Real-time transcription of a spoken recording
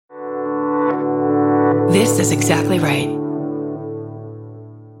This is exactly right.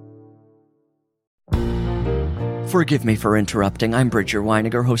 Forgive me for interrupting. I'm Bridger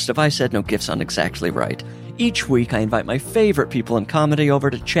Weiniger, host of I Said No Gifts on Exactly Right. Each week, I invite my favorite people in comedy over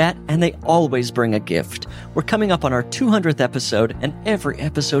to chat, and they always bring a gift. We're coming up on our 200th episode, and every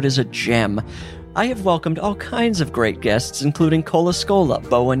episode is a gem. I have welcomed all kinds of great guests, including Cola Scola,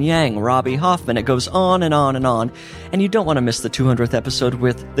 Bowen Yang, Robbie Hoffman. It goes on and on and on. And you don't want to miss the 200th episode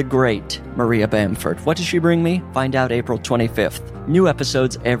with the great Maria Bamford. What does she bring me? Find out April 25th. New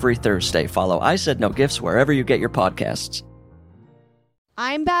episodes every Thursday. Follow I Said No Gifts wherever you get your podcasts.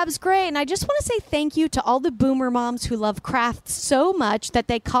 I'm Babs Gray, and I just want to say thank you to all the boomer moms who love crafts so much that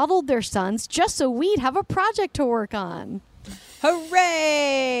they coddled their sons just so we'd have a project to work on.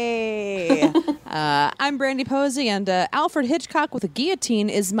 Hooray! I'm Brandy Posey, and Alfred Hitchcock with a guillotine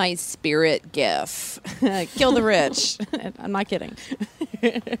is my spirit gif. Kill the rich. I'm not kidding.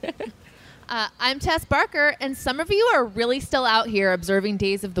 I'm Tess Barker, and some of you are really still out here observing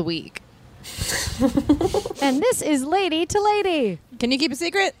days of the week. And this is Lady to Lady. Can you keep a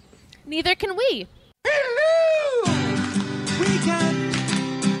secret? Neither can we. Hello! We got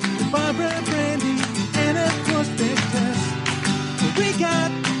Barbara, Brandy, and of course Big Tess. We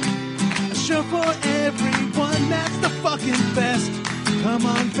got a show for everyone that's the fucking best. Come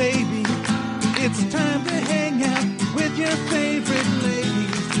on, baby. It's time to hang out with your favorite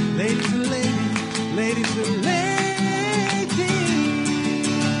ladies. Ladies to ladies. Ladies to ladies.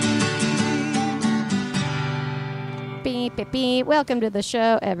 Beep, beep, beep. Welcome to the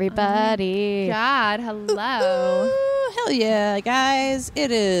show, everybody. God, hello. Hell yeah, guys.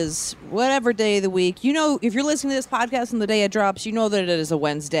 It is whatever day of the week. You know, if you're listening to this podcast on the day it drops, you know that it is a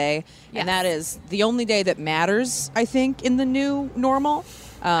Wednesday. Yes. And that is the only day that matters, I think, in the new normal.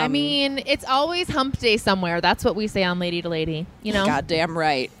 I mean, it's always hump day somewhere. That's what we say on Lady to Lady, you know? Goddamn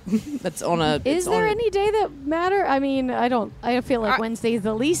right. That's on a... Is there any day that matter? I mean, I feel like Wednesday is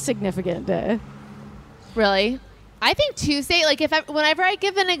the least significant day. Really? I think Tuesday, like whenever I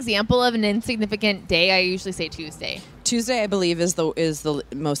give an example of an insignificant day, I usually say Tuesday. Tuesday, I believe, is the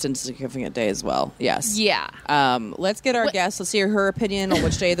most insignificant day as well. Yes. Yeah. Let's get our guest. Let's hear her opinion on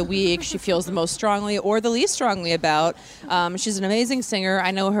which day of the week she feels the most strongly or the least strongly about. She's an amazing singer. I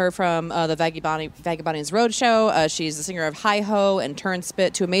know her from the Vagabondians Roadshow. She's the singer of Hi Ho and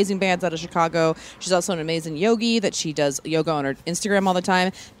Turnspit, two amazing bands out of Chicago. She's also an amazing yogi that she does yoga on her Instagram all the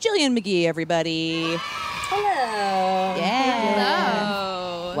time. Gillian McGhee, everybody. Hello.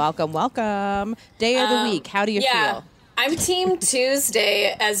 Yeah. Hello. Welcome. Day of the week. How do you feel? I'm Team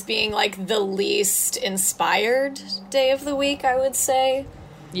Tuesday as being like the least inspired day of the week, I would say.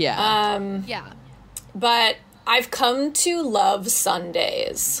 Yeah. Yeah. But I've come to love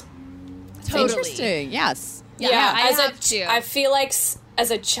Sundays. Totally. Interesting. Yes. Yeah, I have too. I feel like as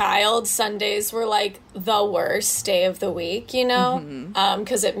a child, Sundays were like the worst day of the week, you know?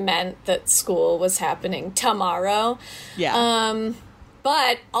 Because it meant that school was happening tomorrow. Yeah.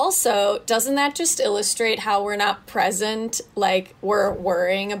 But also, doesn't that just illustrate how we're not present? Like, we're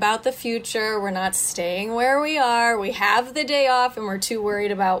worrying about the future. We're not staying where we are. We have the day off, and we're too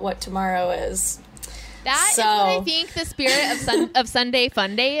worried about what tomorrow is. That is what I think the spirit of Sunday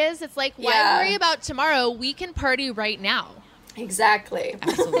Fun Day is. It's like, why worry about tomorrow? We can party right now. Exactly.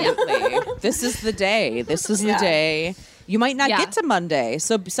 Absolutely. This is the day. This is the day. You might not get to Monday,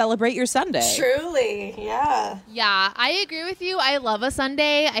 so celebrate your Sunday. Truly, yeah. Yeah, I agree with you. I love a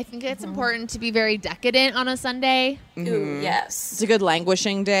Sunday. I think it's important to be very decadent on a Sunday. Ooh, yes. It's a good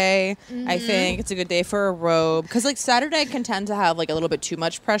languishing day, I think. It's a good day for a robe. Because, like, Saturday can tend to have, like, a little bit too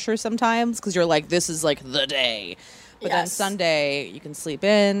much pressure sometimes because you're like, this is, like, the day. But then Sunday, you can sleep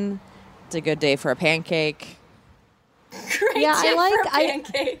in. It's a good day for a pancake.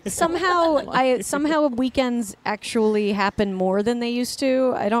 Great somehow weekends actually happen more than they used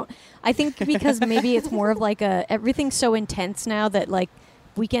to. I think because maybe it's more of like everything's so intense now that like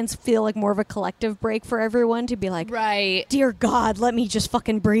weekends feel like more of a collective break for everyone to be like, right, dear God, let me just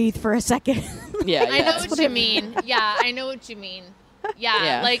fucking breathe for a second. Yeah. I know what you mean. Yeah, I know what you mean.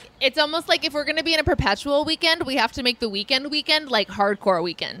 Yeah, like it's almost like if we're going to be in a perpetual weekend, we have to make the weekend like hardcore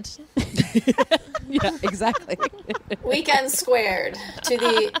weekend. Yeah, exactly. Weekend squared to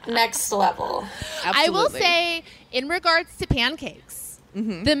the next level. Absolutely. I will say, in regards to pancakes,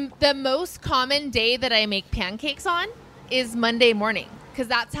 the most common day that I make pancakes on is Monday morning, because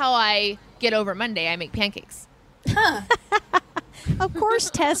that's how I get over Monday. I make pancakes. Huh. Of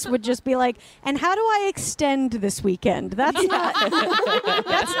course, Tess would just be like, and how do I extend this weekend? That's not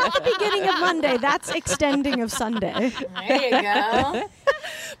the beginning of Monday. That's extending of Sunday. There you go.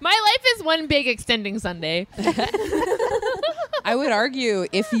 My life is one big extending Sunday. I would argue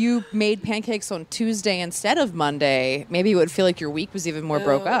if you made pancakes on Tuesday instead of Monday, maybe it would feel like your week was even more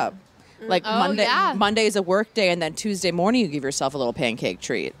broke up. Like Monday is a work day, and then Tuesday morning you give yourself a little pancake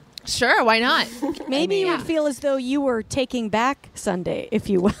treat. Sure, why not? Maybe you would feel as though you were taking back Sunday, if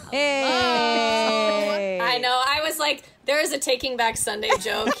you will. Hey. I know. I was like, there is a Taking Back Sunday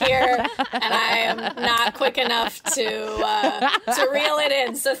joke here, and I am not quick enough to reel it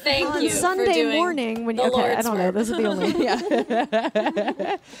in. So thank On you Sunday for doing morning when you the I Lord's don't know. work. This is the only.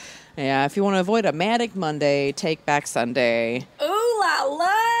 Yeah, if you want to avoid a manic Monday, take back Sunday. Ooh la la!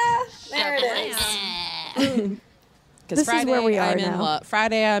 There it is. Because This is where we are I'm in now. love.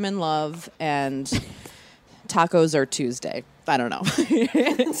 Friday, I'm in love, and tacos are Tuesday. I don't know.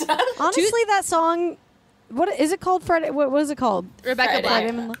 Honestly, that song. What is it called? Friday. What was it called? Rebecca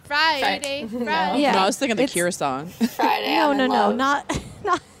Friday. Black. Friday. No. Yeah. No, I was thinking the It's- Cure song. Friday. No, I'm no, in no, love.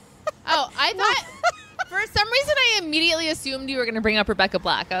 not. Oh, I thought for some reason I immediately assumed you were going to bring up Rebecca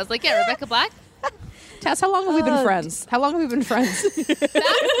Black. I was like, yeah, Rebecca Black. Tess, how long have we been friends? How long have we been friends?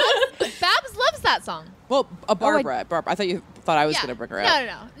 Babs loves that song. Well, Barbara. Barbara. I thought you thought I was Yeah. going to bring her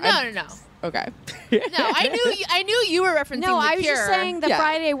No, up. no. Okay. No, I knew you were referencing No, the I was Cure. just saying the Yeah.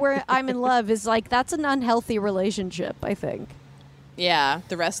 Friday where I'm in love is like that's an unhealthy relationship. I think. Yeah,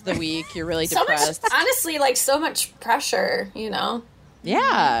 the rest of the week you're really So much, depressed. honestly, like so much pressure. You know,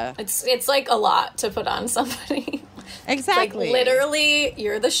 Yeah, it's like a lot to put on somebody. exactly. Like literally,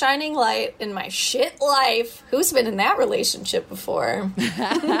 you're the shining light in my shit life. Who's been in that relationship before?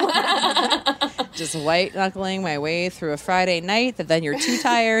 Just white knuckling my way through a Friday night that then you're too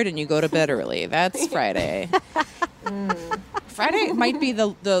tired and you go to bed early. That's Friday. Friday might be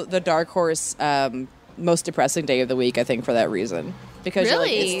the dark horse most depressing day of the week, I think, for that reason. Because you're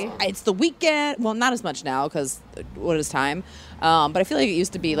Really? like, it's the weekend. Well, not as much now because what is time? But I feel like it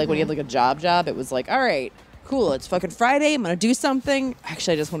used to be like when you had like a job, it was like, all right, cool, it's fucking Friday. I'm going to do something.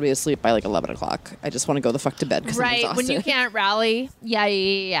 Actually, I just want to be asleep by like 11 o'clock. I just want to go the fuck to bed because I'm Right, exhausted. when you can't rally. Yeah.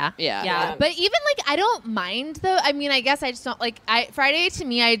 Yeah. But even like I don't mind though. I mean, I guess I just don't like Friday to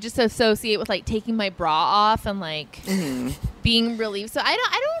me I just associate with like taking my bra off and like being relieved. So I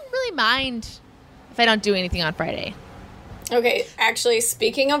don't really mind if I don't do anything on Friday. Okay, actually,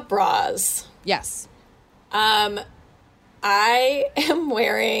 speaking of bras, Yes. I am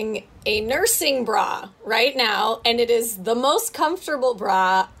wearing a nursing bra right now, and it is the most comfortable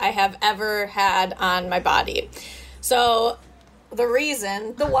bra I have ever had on my body. So the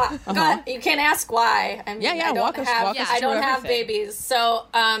reason, the why, God, you can't ask why. I mean, Yeah, I don't walk us have through everything. babies. So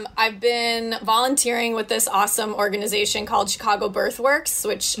I've been volunteering with this awesome organization called Chicago Birthworks,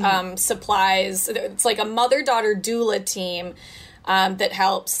 which supplies, it's like a mother-daughter doula team that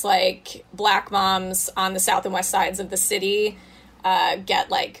helps like Black moms on the south and west sides of the city get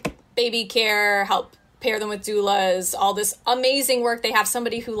like baby care, help pair them with doulas, all this amazing work. They have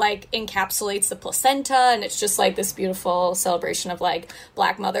somebody who like encapsulates the placenta, and it's just like this beautiful celebration of like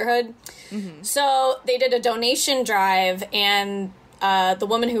Black motherhood. So they did a donation drive, and the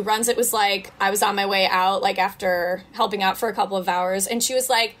woman who runs it was like, I was on my way out, like after helping out for a couple of hours, and she was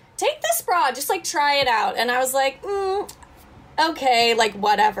like, take this bra, just like try it out. And I was like, okay, like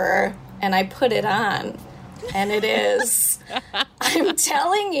whatever. And I put it on, and it is, I'm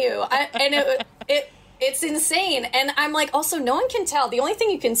telling you, it's insane. And I'm like, also, no one can tell. The only thing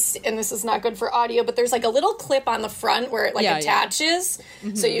you can see, and this is not good for audio, but there's like a little clip on the front where it like attaches,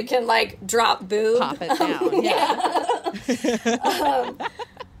 so you can like drop boob. Pop it down.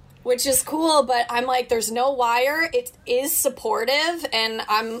 Which is cool, but I'm like, there's no wire. It is supportive, and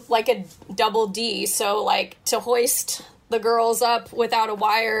I'm like a double D, so like to hoist the girls up without a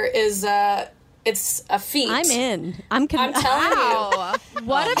wire is it's a feat. I'm in. I'm I'm telling you. Wow.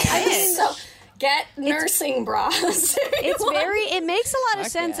 What a pitch. So get nursing bras. It makes a lot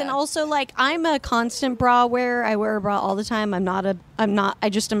of sense. And also like I'm a constant bra wearer. I wear a bra all the time. I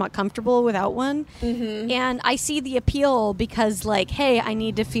just am not comfortable without one. And I see the appeal because like, hey, I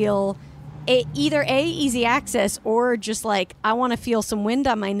need to feel either easy access or just like I want to feel some wind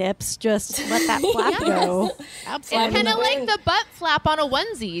on my nips. Just let that flap go. Absolutely. It's kind of like the butt flap on a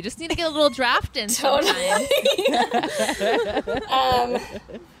onesie. You just need to get a little draft in sometimes.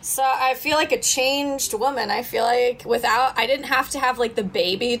 So I feel like a changed woman. I feel like I didn't have to have like the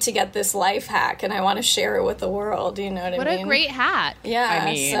baby to get this life hack, and I want to share it with the world. You know what What I mean? a great hat. Yeah. I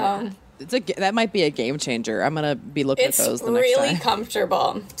mean, so that might be a game changer. I'm gonna be looking it's at those the next really time.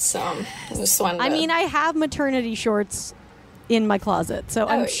 comfortable. So I just wanted to, I mean, I have maternity shorts in my closet, so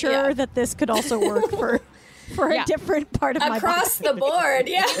I'm sure yeah. that this could also work for a different part of my body. across the board.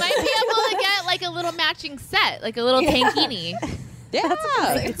 Yeah. You might be able to get like a little matching set, like a little tankini. Yeah.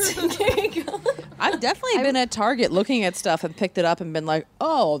 There you go. I've definitely been at Target looking at stuff and picked it up and been like,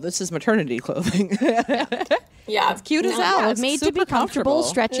 oh, this is maternity clothing. Yeah. It's cute as No, hell. Yeah, It's made to super be comfortable,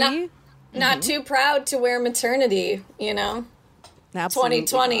 stretchy. Not, not too proud to wear maternity, you know? Absolutely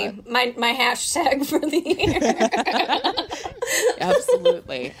 2020, not. my hashtag for the year.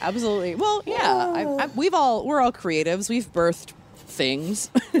 Absolutely. Absolutely. Well, yeah. We're all creatives. We've birthed things.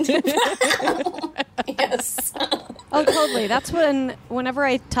 Yes. Oh, totally. That's whenever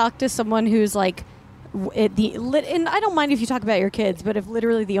I talk to someone who's like, and I don't mind if you talk about your kids, but if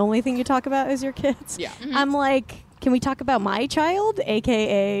literally the only thing you talk about is your kids, Yeah. I'm like, can we talk about my child,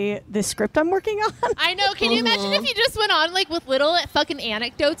 aka the script I'm working on? I know. Can you imagine if you just went on like with little fucking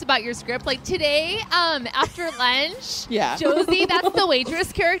anecdotes about your script? Like today, after lunch, Yeah. Josie, that's the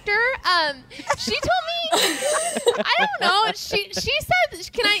waitress character. She told me, I don't know. She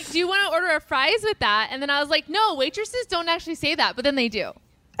said, do you want to order a fries with that? And then I was like, no, waitresses don't actually say that, but then they do.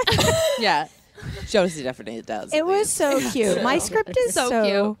 Yeah. Josie definitely does. It was so cute. My script is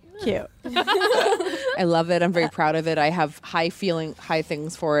So cute. I love it. I'm very proud of it. I have high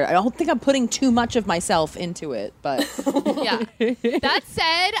things for it. I don't think I'm putting too much of myself into it, but Yeah. That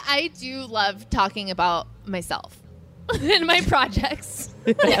said, I do love talking about myself and my projects.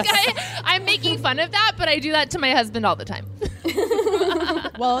 Like I'm making fun of that, but I do that to my husband all the time. well,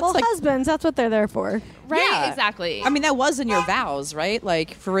 it's Well, like husbands, that's what they're there for. Right? Yeah. Exactly. I mean, that was in your vows, right?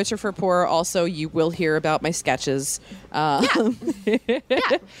 Like, for Rich or for Poor, also, you will hear about my sketches. Yeah.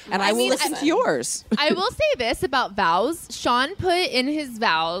 And I will listen to yours. I will say this about vows. Sean put in his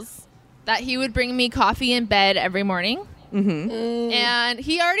vows that he would bring me coffee in bed every morning. Mm-hmm. And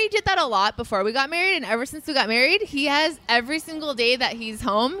he already did that a lot before we got married. And ever since we got married, he has every single day that he's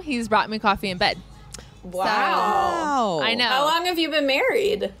home, he's brought me coffee in bed. Wow. I know. How long have you been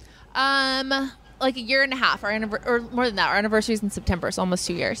married? Like a year and a half, or more than that. Our anniversary is in September, so almost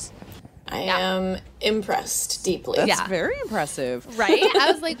 2 years. I am impressed deeply. That's Yeah. very impressive. Right?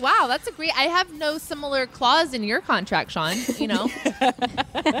 I was like, wow, that's a great. I have no similar clause in your contract, Sean. You know?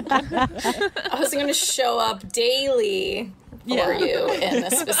 I was going to show up daily for you in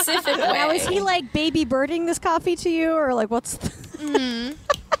a specific way. Now, is he like baby birding this coffee to you, or like what's?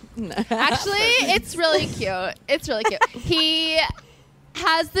 Actually, it's really cute. It's really cute. He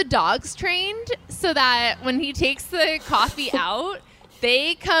has the dogs trained so that when he takes the coffee out,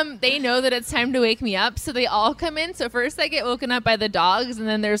 they know that it's time to wake me up, so they all come in. So first I get woken up by the dogs, and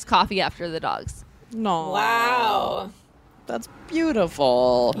then there's coffee after the dogs. No. Wow. That's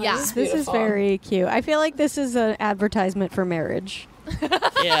beautiful. Yeah. This is This is beautiful. very cute. I feel like this is an advertisement for marriage.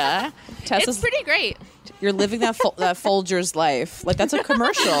 Yeah. Tessa's, It's pretty great. you're living that Folger's life. Like, that's a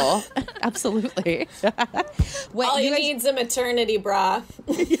commercial. Absolutely. Wait, All you guys- need's a maternity bra.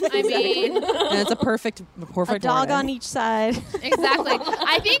 I mean, and it's a perfect A dog morning. on each side. exactly.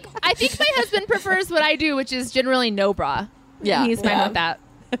 I think my husband prefers what I do, which is generally no bra. Yeah. He's fine Yeah. with that.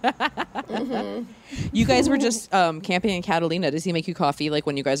 You guys were just camping in Catalina. Does he make you coffee like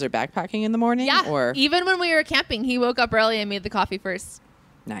when you guys are backpacking in the morning? Yeah. Or Even when we were camping, he woke up early and made the coffee first.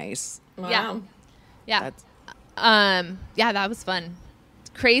 nice. Wow. Yeah. Yeah. That's- Yeah, that was fun. It's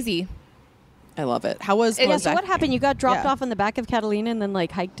crazy. I love it. How was? Yeah, was so what happened? You got dropped Yeah. off in the back of Catalina and then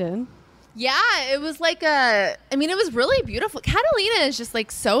like hiked in? Yeah, it was like it was really beautiful. Catalina is just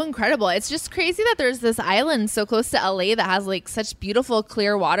like so incredible. It's just crazy that there's this island so close to LA that has like such beautiful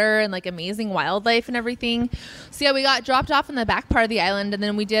clear water and like amazing wildlife and everything. So yeah, we got dropped off in the back part of the island, and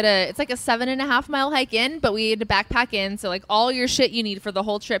then we did it's like a 7.5 mile hike in, but we had to backpack in. So like all your shit you need for the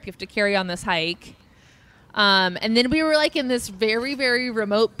whole trip, you have to carry on this hike. And then we were like in this very, very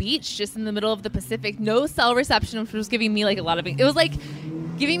remote beach just in the middle of the Pacific. No cell reception, which was giving me like a lot of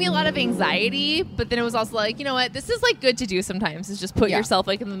anxiety, but then it was also like, you know what, this is like good to do sometimes, is just put Yeah. yourself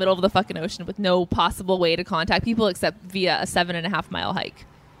like in the middle of the fucking ocean with no possible way to contact people except via a 7.5 mile hike.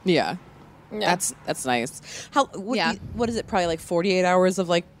 Yeah. Yeah. That's nice. How? Yeah. What is it? Probably like 48 hours of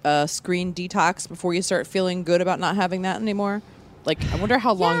like screen detox before you start feeling good about not having that anymore. Like, I wonder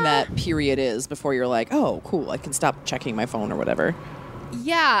how long that period is before you're like, oh, cool, I can stop checking my phone or whatever.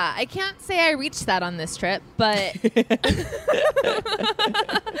 Yeah, I can't say I reached that on this trip, but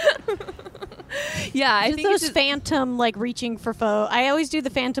yeah, I Just think those it's just, phantom like reaching for foe. I always do the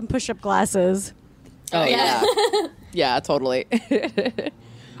phantom push-up glasses. Oh yeah. yeah, yeah, totally.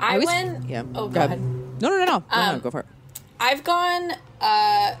 I went. Yeah. Oh, go ahead. No, go for it. I've gone.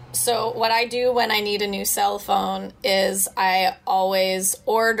 So what I do when I need a new cell phone is I always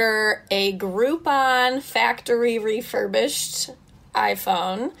order a Groupon factory refurbished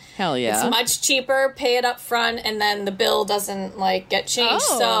iPhone. Hell yeah. It's much cheaper. Pay it up front, and then the bill doesn't like get changed.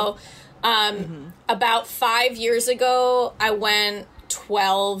 Oh. So About 5 years ago, I went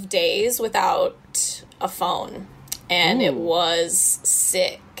 12 days without a phone, and it was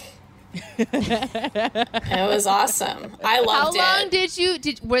sick. It was awesome. I loved it. How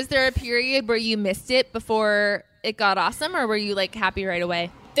long was there a period where you missed it before it got awesome, or were you like happy right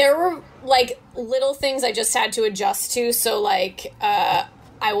away? There were like little things I just had to adjust to. So like,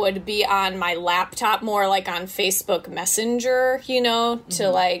 I would be on my laptop more, like on Facebook Messenger, you know, to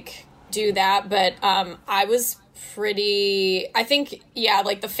like do that. But I was I think, yeah,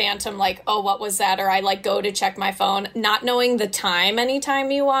 like the phantom, like, oh, what was that? Or I like go to check my phone. Not knowing the time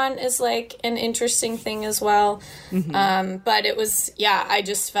anytime you want is like an interesting thing as well. But it was, yeah, I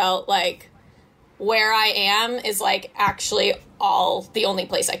just felt like where I am is like actually the only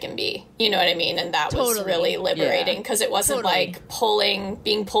place I can be. You know what I mean? And that was really liberating because it wasn't like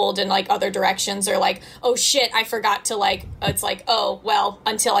being pulled in like other directions or like, oh shit, I forgot to like, it's like, oh, well,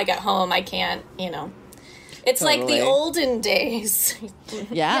 until I get home, I can't, you know. It's like the olden days.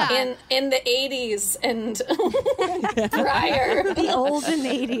 Yeah. In the 80s and prior. The olden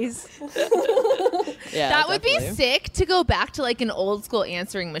 80s. Yeah, That would be sick to go back to like an old school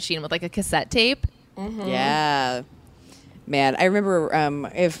answering machine with like a cassette tape. Yeah. Man, I remember I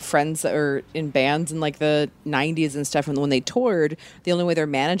have friends that were in bands in like the 90s and stuff, and when they toured, the only way their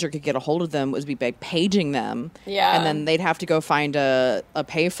manager could get a hold of them was by paging them. Yeah. And then they'd have to go find a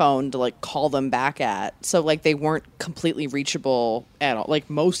payphone to like call them back at. So like they weren't completely reachable at all, like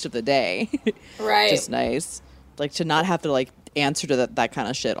most of the day. Right. Just nice. Like to not have to like answer to that kind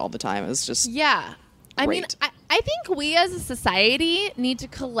of shit all the time is just I mean, great. I think we as a society need to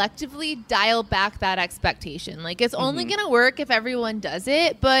collectively dial back that expectation. Like, it's only going to work if everyone does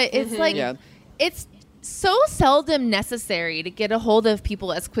it, but it's like, it's so seldom necessary to get a hold of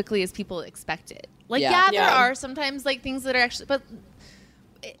people as quickly as people expect it. Like, there are sometimes like things that are actually, but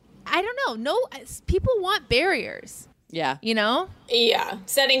I don't know. No, people want barriers. Yeah. You know? Yeah.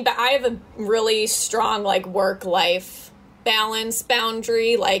 I have a really strong like work-life balance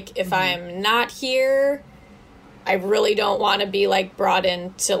boundary. Like if I'm not here, I really don't want to be like brought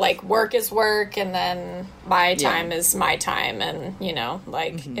in to like work is work and then my time is my time. And you know,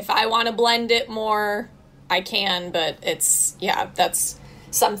 like if I want to blend it more, I can, but that's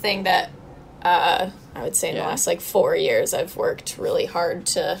something that I would say in the last like 4 years I've worked really hard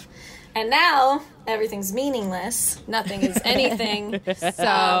to, and now everything's meaningless. Nothing is anything. But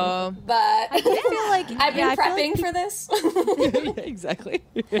I feel like I've been prepping for this. Exactly.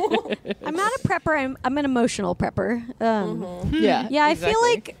 I'm not a prepper. I'm an emotional prepper. Yeah. Yeah,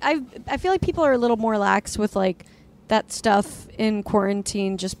 exactly. I feel like people are a little more lax with like that stuff in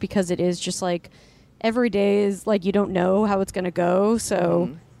quarantine, just because it is just like every day is like you don't know how it's gonna go.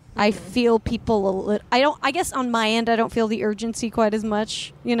 So I feel people I guess on my end I don't feel the urgency quite as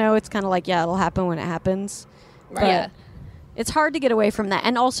much. You know, it's kind of like it'll happen when it happens. Right. But it's hard to get away from that.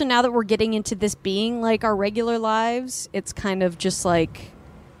 And also now that we're getting into this being like our regular lives, it's kind of just like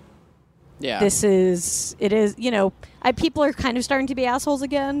it is, you know, people are kind of starting to be assholes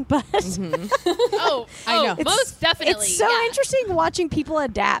again, but I know. Most definitely. It's so interesting watching people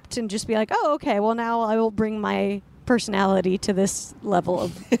adapt and just be like, oh, okay, well now I will bring my personality to this level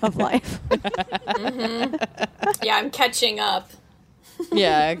of life. Yeah, I'm catching up.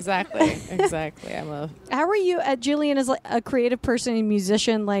 Yeah, exactly. How are you at Gillian as like a creative person and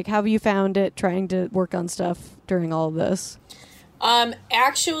musician? Like, how have you found it trying to work on stuff during all of this?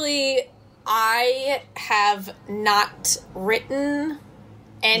 Actually, I have not written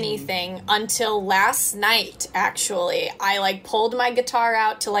anything until last night. Actually, I like pulled my guitar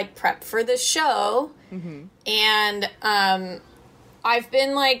out to like prep for the show, and I've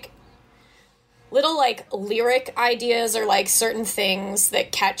been like little like lyric ideas or like certain things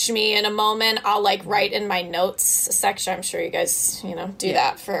that catch me in a moment. I'll like write in my notes section. I'm sure you guys, you know, do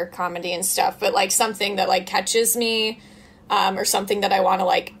that for comedy and stuff, but like something that like catches me, or something that I want to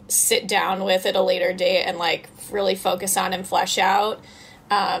like sit down with at a later date and like really focus on and flesh out.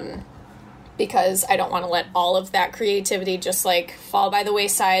 Because I don't want to let all of that creativity just like fall by the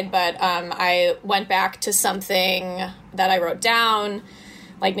wayside. But I went back to something that I wrote down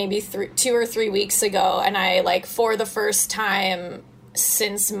like maybe 2 or 3 weeks ago, and I like for the first time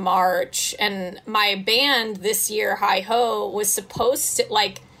since March, and my band this year, Hi Ho, was supposed to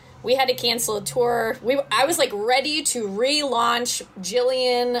like, we had to cancel a tour. I was like ready to relaunch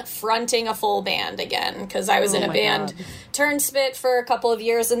Gillian fronting a full band again, because I was in a band, Turnspit, for a couple of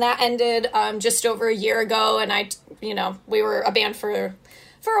years, and that ended just over a year ago. And we were a band for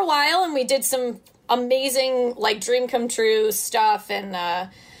a while, and we did some amazing like dream come true stuff, and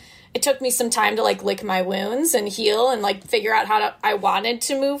it took me some time to like lick my wounds and heal and like figure out I wanted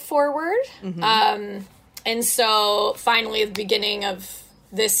to move forward. And so finally at the beginning of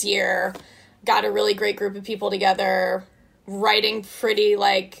this year, got a really great group of people together, writing pretty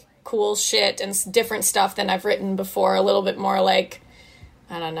like cool shit and different stuff than I've written before, a little bit more like,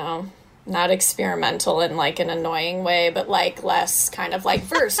 I don't know, not experimental in like an annoying way, but like less kind of like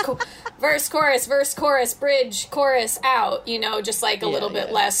verse, chorus, bridge, chorus, out, you know, just like a little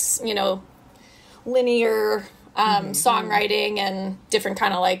bit less, you know, linear songwriting and different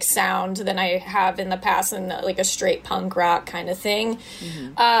kind of like sound than I have in the past, and like a straight punk rock kind of thing.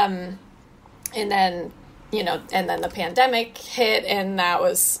 And then, you know, and then the pandemic hit, and that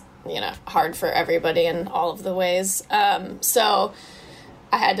was, you know, hard for everybody in all of the ways. So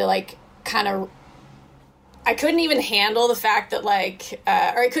I had to like kind of, I couldn't even handle the fact that like,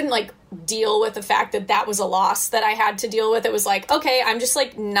 or I couldn't like deal with the fact that that was a loss that I had to deal with. It was like, okay, I'm just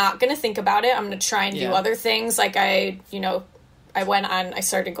like not going to think about it. I'm going to try and do other things. Like I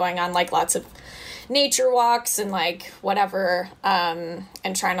started going on like lots of nature walks and like whatever, and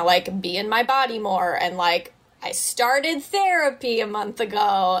trying to like be in my body more. And like, I started therapy a month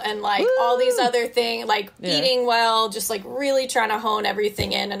ago and like all these other things, like eating well, just like really trying to hone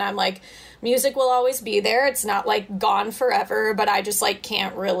everything in. And I'm like, music will always be there. It's not like gone forever, but I just like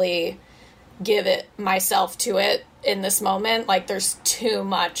can't really give it myself to it in this moment. Like there's too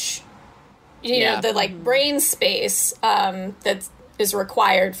much, you know, the like brain space that is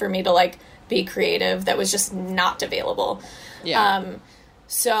required for me to like be creative that was just not available.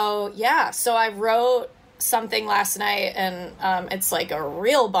 So I wrote something last night, and it's like a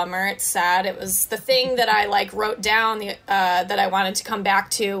real bummer. It's sad. It was the thing that I like wrote down that I wanted to come back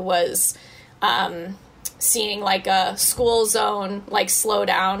to was seeing like a school zone like slow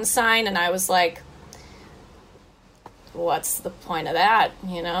down sign, and I was like, what's the point of that,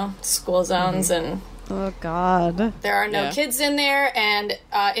 you know? School zones and oh god, there are no kids in there, and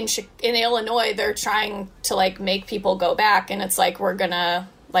in Illinois they're trying to like make people go back, and it's like we're gonna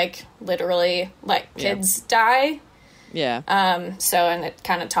like literally let kids die. So, and it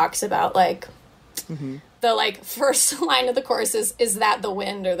kind of talks about like the like first line of the chorus is that the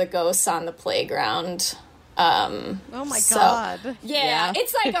wind or the ghosts on the playground. Oh my god. Yeah,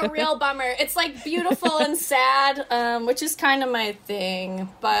 it's like a real bummer. It's like beautiful and sad, which is kind of my thing,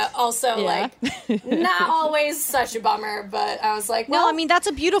 but also like not always such a bummer. But I was like, well, no, I mean that's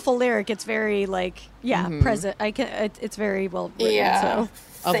a beautiful lyric. It's very like present. It's very well written. So.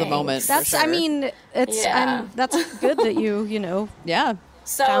 Of the moment. That's for sure. I mean it's that's good that you know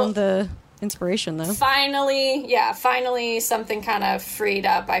found the inspiration though. Finally something kind of freed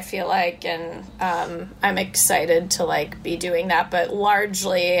up, I feel like, and I'm excited to like be doing that, but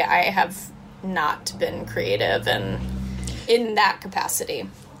largely I have not been creative and in that capacity.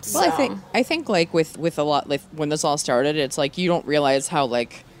 Well, so. I think like with a lot, like when this all started, it's like you don't realize how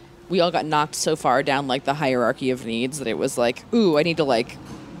like we all got knocked so far down like the hierarchy of needs that it was like, ooh, I need to like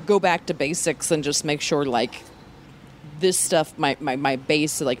go back to basics and just make sure like this stuff, my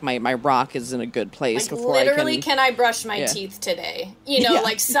base, like my rock is in a good place like, before literally, can I brush my teeth today? You know,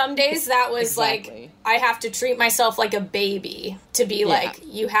 like some days that was like, I have to treat myself like a baby to be like,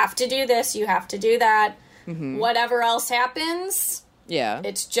 you have to do this, you have to do that. Whatever else happens,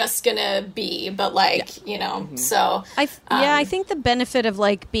 it's just gonna be, but like, you know, so. I think the benefit of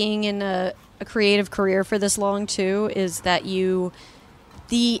like being in a creative career for this long too is that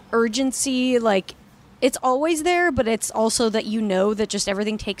the urgency, like, it's always there, but it's also that you know that just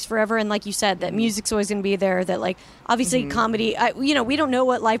everything takes forever. And like you said, that music's always going to be there, that like, obviously comedy, you know, we don't know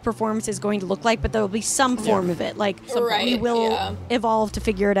what live performance is going to look like, but there will be some form of it. Like we will evolve to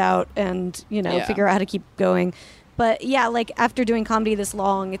figure it out and, you know, figure out how to keep going. But yeah, like after doing comedy this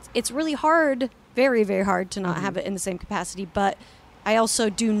long, it's really hard, very, very hard to not have it in the same capacity. But I also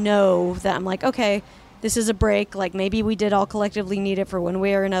do know that I'm like, okay, this is a break. Like maybe we did all collectively need it for one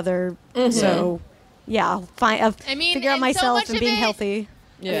way or another. So yeah, figure out myself and being healthy.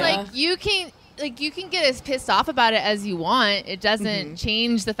 It's like you can get as pissed off about it as you want. It doesn't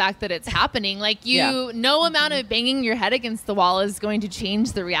change the fact that it's happening. Like no amount of banging your head against the wall is going to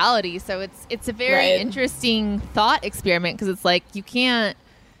change the reality. So it's a very interesting thought experiment, because it's like you can't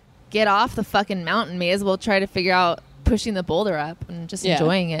get off the fucking mountain. May as well try to figure out pushing the boulder up and just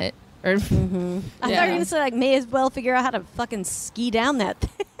enjoying it. Or I thought you were going to say like may as well figure out how to fucking ski down that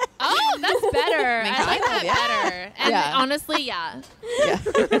thing. Oh, that's better. I like that better. And honestly,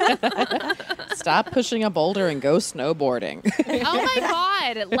 Stop pushing a boulder and go snowboarding. Oh my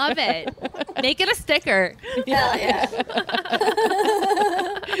God. Love it. Make it a sticker.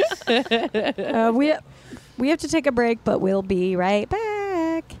 We have to take a break, but we'll be right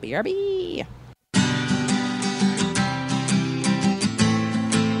back. BRB.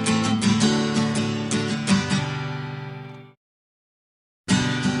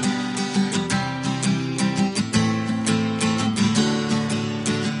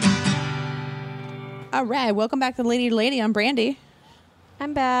 All right, welcome back to Lady to Lady. I'm Brandy.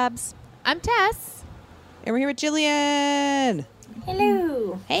 I'm Babs. I'm Tess. And we're here with Gillian.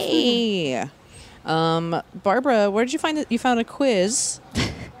 Hello. Hey. Barbara, where did you find it? You found a quiz.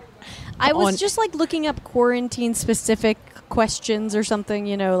 I was just like looking up quarantine specific questions or something,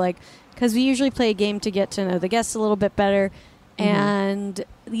 you know, like because we usually play a game to get to know the guests a little bit better. And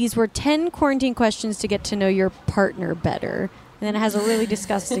these were 10 quarantine questions to get to know your partner better. And then it has a really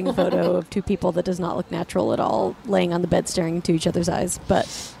disgusting photo of two people that does not look natural at all, laying on the bed staring into each other's eyes. But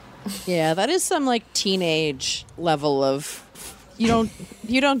Yeah, that is some like teenage level of you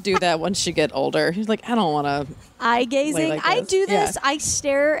don't do that once you get older. You're like, I don't want to eye gazing. like I this. do this. Yeah. I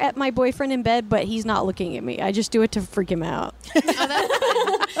stare at my boyfriend in bed, but he's not looking at me. I just do it to freak him out. Oh,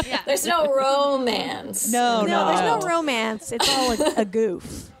 that's fine. Yeah. There's no romance. No, No, there's no romance. It's all a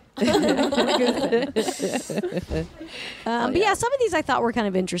goof. But yeah, some of these I thought were kind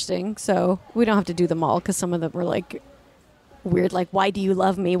of interesting, so we don't have to do them all because some of them were like weird, like why do you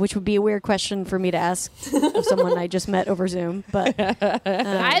love me, which would be a weird question for me to ask of someone I just met over Zoom. But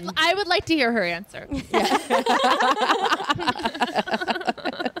I would like to hear her answer.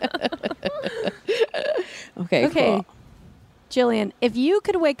 Okay. Cool. Gillian, if you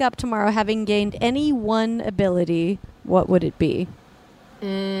could wake up tomorrow having gained any one ability, what would it be?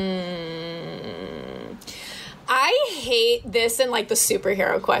 I hate this in like the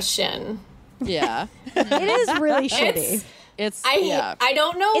superhero question. Yeah. It is really shitty. It's I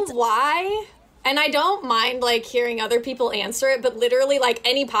don't know why, and I don't mind like hearing other people answer it, but literally like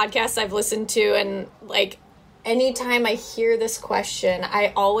any podcast I've listened to and like anytime I hear this question,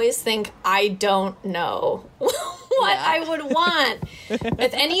 I always think I don't know what I would want.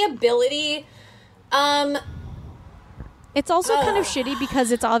 With any ability, It's also kind of shitty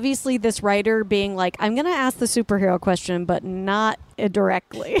because it's obviously this writer being like, I'm going to ask the superhero question, but not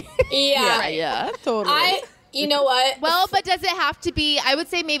directly. yeah. Totally. You know what? Well, but does it have to be? I would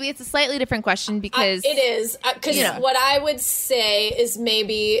say maybe it's a slightly different question because it is. Because what I would say is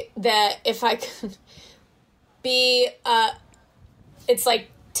maybe that if I could be, it's like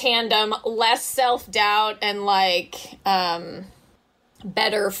tandem, less self-doubt and like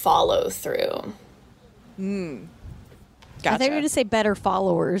better follow through. I thought you were going to say better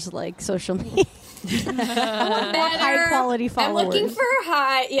followers, like social media. High quality followers. I'm looking for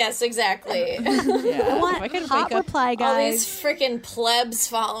high. Yes, exactly. I want hot reply, All guys. these freaking plebs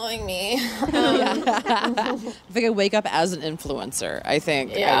following me. If I could wake up as an influencer, I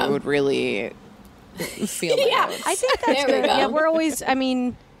think I would really feel that. Yeah. I think that's There we good. go. Yeah, we're always,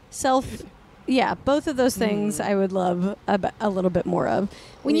 both of those things I would love a little bit more of.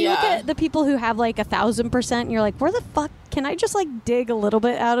 When you look at the people who have like 1,000%, you're like, where the fuck can I just like dig a little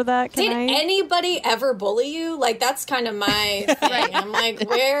bit out of that? Did anybody ever bully you? Like, that's kind of my thing. I'm like,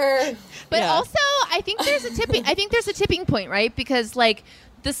 where? But also, I think there's a tipping point, right? Because like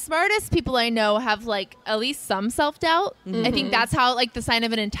the smartest people I know have like at least some self-doubt. Mm-hmm. I think that's how like the sign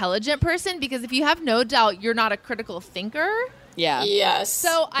of an intelligent person, because if you have no doubt, you're not a critical thinker. Yeah. Yes.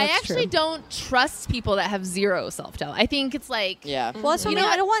 So I That's actually true. don't trust people that have zero self-doubt. I think it's like Yeah. Well, that's what I mean.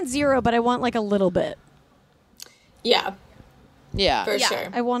 I don't want zero, but I want like a little bit. Yeah, Yeah. for sure.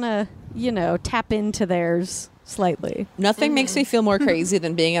 I want to, tap into theirs slightly. Nothing makes me feel more crazy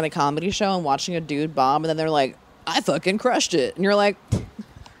than being at a comedy show and watching a dude bomb, and then they're like, I fucking crushed it. And you're like,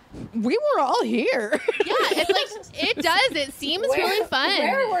 we were all here. Yeah, it's like it does. It seems really fun.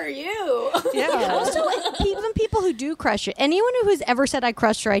 Where were you? Yeah. Also, like, even people who do crush it, anyone who's ever said I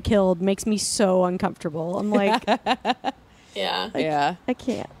crushed or I killed makes me so uncomfortable. I'm like, Yeah. Yeah. I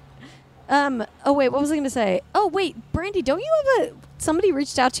can't. Oh wait, what was I going to say? Oh wait, Brandy, don't you have somebody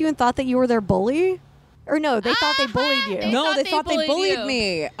reached out to you and thought that you were their bully? Or no, they thought they bullied you. They They thought they bullied you.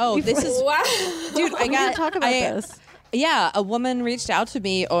 me. Oh, this is Wow. dude. I We got didn't talk about this. Yeah, a woman reached out to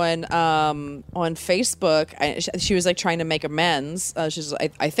me on Facebook. She was like trying to make amends.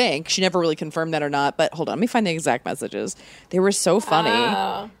 I think she never really confirmed that or not. But hold on, let me find the exact messages. They were so funny.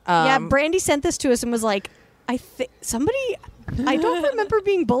 Yeah, Brandy sent this to us and was like, I don't remember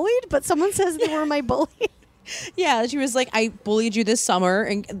being bullied, but someone says they were my bully. Yeah, she was like, I bullied you this summer,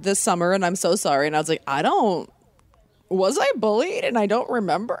 and I'm so sorry. And I was like, was I bullied? And I don't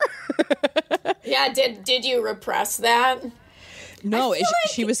remember. Yeah, did you repress that? No,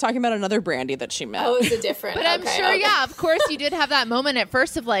 she was talking about another Brandy that she met. Oh, it was a different. But I'm sure, yeah, of course, you did have that moment at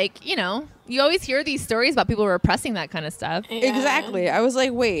first of like, you You always hear these stories about people repressing that kind of stuff. Yeah. Exactly. I was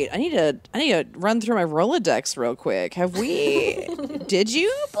like, wait, I need to run through my Rolodex real quick. Did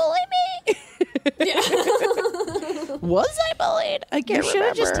you bully me? Yeah. Was I bullied? I can't You should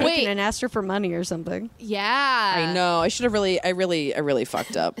have just remember. taken and asked her for money or something. Yeah. I know. I should have I really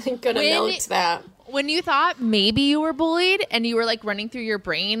fucked up. Could have milked that. When you thought maybe you were bullied and you were like running through your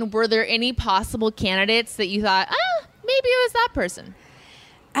brain, were there any possible candidates that you thought, maybe it was that person?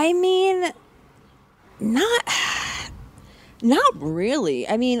 I mean, not really.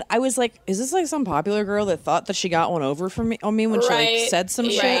 I mean, I was like, is this like some popular girl that thought that she got one over on me when she like Right. said some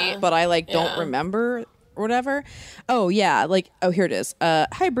Yeah. shit, but I like don't remember or whatever. Oh yeah, here it is.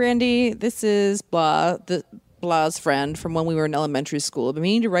 Hi Brandy, this is blah, the Blah's friend from when we were in elementary school. I've been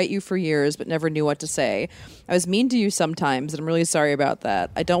meaning to write you for years, but never knew what to say. I was mean to you sometimes, and I'm really sorry about that.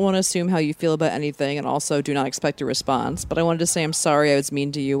 I don't want to assume how you feel about anything, and also do not expect a response, but I wanted to say I'm sorry I was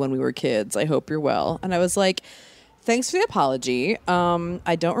mean to you when we were kids. I hope you're well. And I was like, thanks for the apology.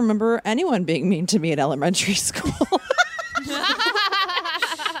 I don't remember anyone being mean to me in elementary school.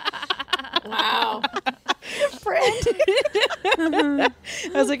 Wow.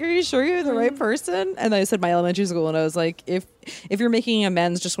 I was like, are you sure you're the right person? And I said my elementary school, and I was like, if you're making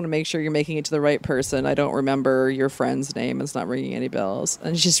amends, just want to make sure you're making it to the right person. I don't remember your friend's name. It's not ringing any bells.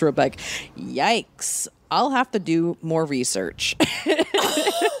 And she just wrote back, yikes, I'll have to do more research.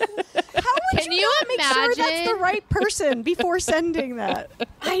 Can you Make imagine? sure that's the right person before sending that.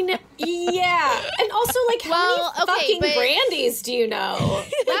 I know. Yeah. And also, like, how many fucking but- Brandies do you know?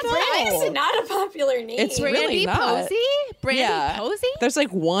 That's Brandy is not a popular name. It's really Brandy not. Posey? Brandy Posey? There's like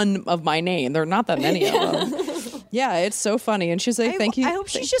one of my name. There are not that many of them. Yeah, it's so funny. And she's like, thank you. I hope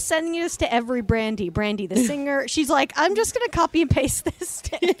she's just sending this to every Brandy. Brandy, the singer. She's like, I'm just going to copy and paste this.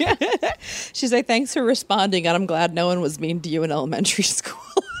 She's like, thanks for responding, and I'm glad no one was mean to you in elementary school.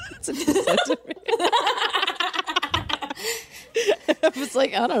 That's what she said to me. I was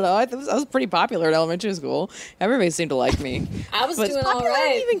like, I don't know. I was pretty popular in elementary school. Everybody seemed to like me. I was But doing all Popular right.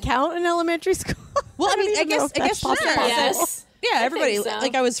 didn't even count in elementary school. Well, I mean, I don't even know guess if that's sure. possible. Yes. Yeah, everybody. think so.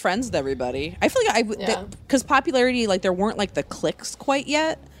 Like, I was friends with everybody. I feel like Yeah. because popularity, like, there weren't like the cliques quite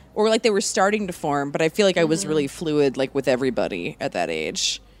yet, or like they were starting to form. But I feel like I was really fluid, like with everybody at that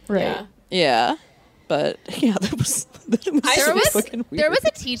age. Right. Yeah. Yeah, but yeah, that was There was, fucking weird. there was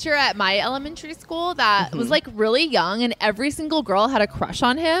a teacher at my elementary school that was like really young, and every single girl had a crush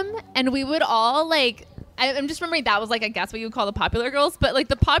on him, and we would all like. I'm just remembering that was like, I guess what you would call the popular girls, but like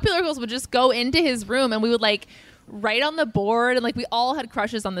the popular girls would just go into his room and we would like write on the board, and like we all had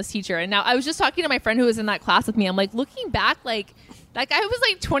crushes on this teacher. And now I was just talking to my friend who was in that class with me. I'm like, looking back, like that guy was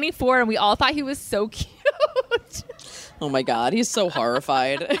like 24 and we all thought he was so cute. Oh my god, he's so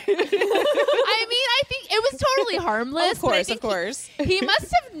horrified. I mean, I think it was totally harmless. Of but I course, think of course. He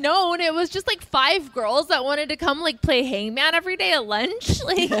must have known it was just like 5 girls that wanted to come like play hangman every day at lunch.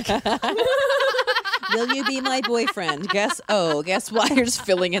 Like, Will you be my boyfriend? Guess why you're just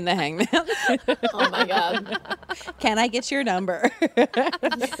filling in the hangman. Oh my god. Can I get your number? and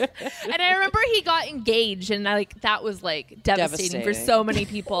I remember he got engaged, and like that was like devastating for so many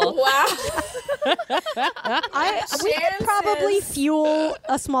people. Wow. We could probably fuel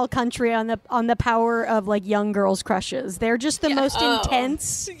a small country on the power of like young girls' crushes. They're just the most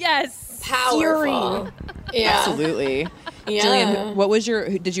intense. Yes. Powerful. Yeah. Absolutely. Yeah. Gillian, what was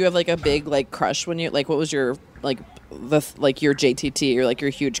did you have like a big like crush when you like, what was your like your JTT or like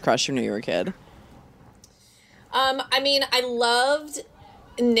your huge crush when you were a kid? I mean, I loved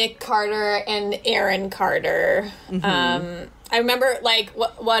Nick Carter and Aaron Carter. I remember like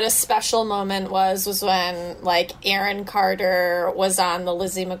what a special moment was when like Aaron Carter was on the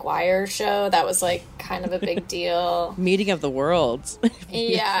Lizzie McGuire show. That was like kind of a big deal. Meeting of the worlds.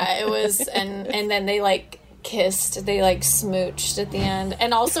 Yeah, it was, and then they like kissed, they like smooched at the end.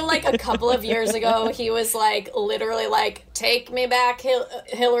 And also like a couple of years ago, he was like literally like, take me back,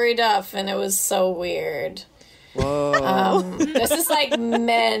 Hillary Duff, and it was so weird. Whoa. This is like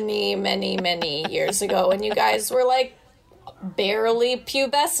many years ago when you guys were like barely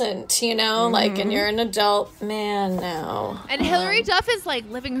pubescent, you know, like, and you're an adult man now. And Hillary Duff is like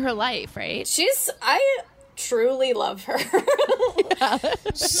living her life, right? I truly love her.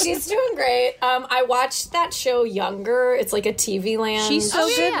 She's doing great. I watched that show Younger. It's like a TV Land. She's so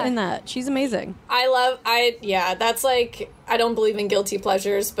good yeah. in that. She's amazing. That's like, I don't believe in guilty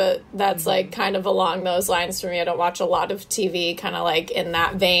pleasures, but that's like kind of along those lines for me. I don't watch a lot of TV kind of like in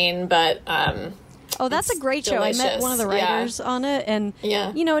that vein, but Oh, that's a great show. I met one of the writers on it, and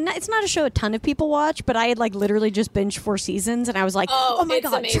you know, it's not a show a ton of people watch, but I had like literally just binged 4 seasons, and I was like, oh my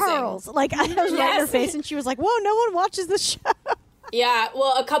god, amazing. Charles! Like I was right in her face, and she was like, whoa, no one watches this show. Yeah,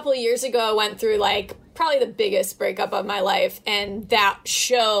 well, a couple of years ago, I went through like probably the biggest breakup of my life, and that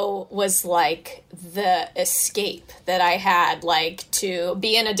show was like the escape that I had, like to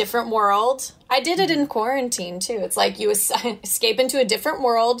be in a different world. I did it in quarantine too. It's like you escape into a different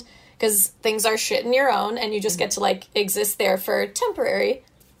world because things are shit in your own, and you just get to like exist there for a temporary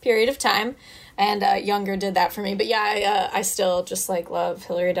period of time. And Younger did that for me, but yeah, I still just like love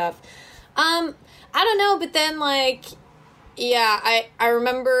Hilary Duff. I don't know, but then like. Yeah, I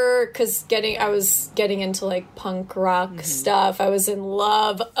remember because I was getting into like punk rock stuff. I was in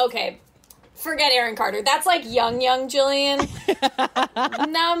love. Okay, forget Aaron Carter. That's like young Gillian.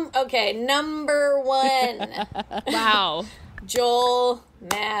 Number one. Wow. Joel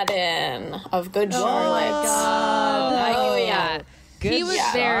Madden of Good Charlotte. Oh my God. Oh yeah. Good He was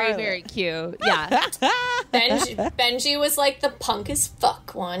Charlotte. very, very cute. Yeah. Benji was like the punk as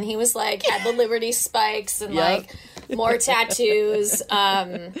fuck one. He was like had the Liberty spikes and like more tattoos.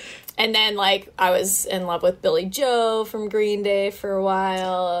 And then like I was in love with Billy Joe from Green Day for a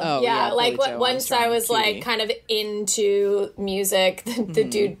while. Oh, yeah, yeah, like Billy Joe once Armstrong, I was cutie. like kind of into music. The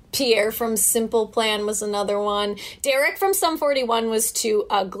dude Pierre from Simple Plan was another one. Derek from Sum 41 was too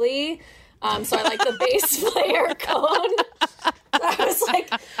ugly. So I like the bass player Cone. I was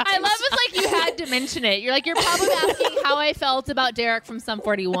like, I love it's like you had to mention it. You're probably asking how I felt about Derek from Sum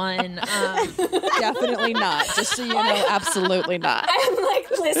 41. Definitely not. Just so you know, absolutely not. I'm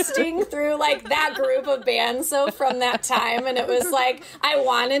like listing through like that group of bands from that time, and it was like I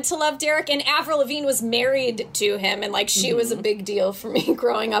wanted to love Derek, and Avril Lavigne was married to him, and like she was a big deal for me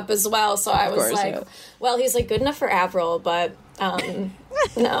growing up as well. So I was course, like, yeah. well, he's like good enough for Avril, but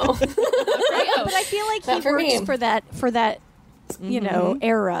no. But I feel like he Not for me. works for that you know,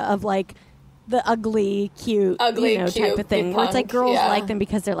 era of like the ugly, cute, Ugly, type cute, of thing. big Where it's like punk, girls yeah. like them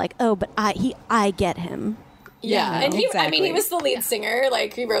because they're like, oh, but I get him. Yeah, and he, I exactly. mean, he was the lead singer.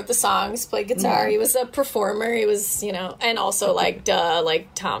 Like, he wrote the songs, played guitar. He was a performer. He was, and also like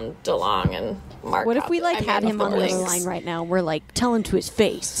Tom DeLonge and Mark. What if we like Hoppus. had him on the course. other line right now? We're like, tell him to his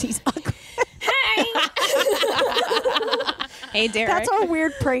face, he's ugly. Hey, Derek. That's our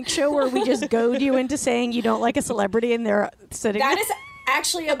weird prank show where we just goad you into saying you don't like a celebrity and they're sitting That there. is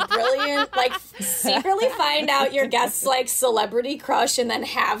actually a brilliant, like, secretly find out your guest's, like, celebrity crush and then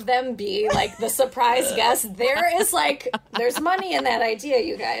have them be, like, the surprise guest. There's money in that idea,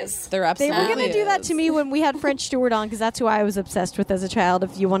 you guys. There They absolutely were going to do that is. to me when we had French Stewart on because that's who I was obsessed with as a child,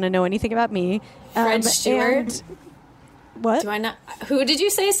 if you want to know anything about me. French Stewart? and- What? Do I not? Who did you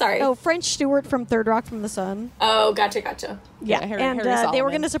say? Sorry. Oh, French Stewart from Third Rock from the Sun. Oh, gotcha. Yeah, Harry and they Solomon. were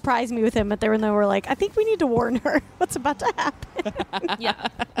going to surprise me with him, but they were like, I think we need to warn her what's about to happen. Yeah.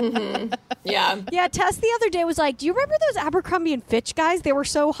 Yeah. Yeah, Tess the other day was like, do you remember those Abercrombie and Fitch guys? They were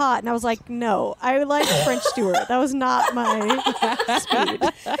so hot. And I was like, no, I like French Stewart. That was not my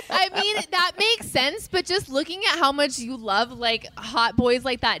speed. I mean, that makes sense, but just looking at how much you love like hot boys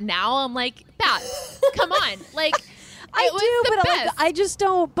like that now, I'm like, come on. Like, I it was do, the but best. like, I just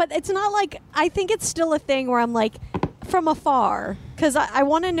don't. But it's not like, I think it's still a thing where I'm like, from afar, because I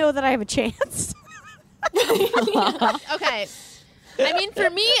want to know that I have a chance. Okay. I mean, for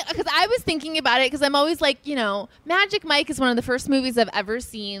me, because I was thinking about it, because I'm always like, Magic Mike is one of the first movies I've ever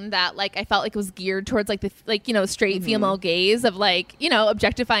seen that, like, I felt like was geared towards, like, the, straight female gaze of, like,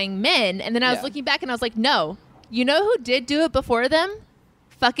 objectifying men. And then I was Yeah. looking back and I was like, no. You know who did do it before them?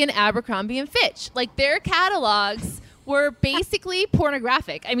 Fucking Abercrombie and Fitch. Like, their catalogs were basically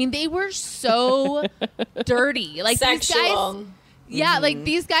pornographic. I mean, they were so dirty. Like, these Sexual. guys... Yeah, like,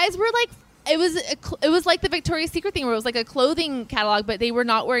 these guys were, like... It was like the Victoria's Secret thing where it was like a clothing catalog, but they were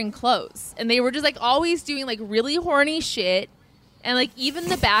not wearing clothes. And they were just like always doing like really horny shit. And like even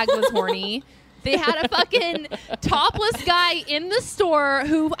the bag was horny. They had a fucking topless guy in the store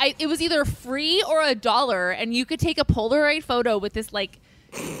who it was either free or $1, and you could take a Polaroid photo with this like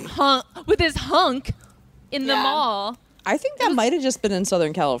hunk in the Yeah. mall. I think that might have just been in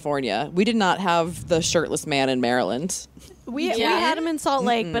Southern California. We did not have the shirtless man in Maryland. We Yeah. had them in Salt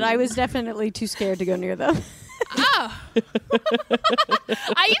Lake, but I was definitely too scared to go near them. I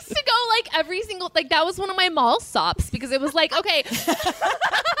used to go like every single that was one of my mall stops because it was like, okay,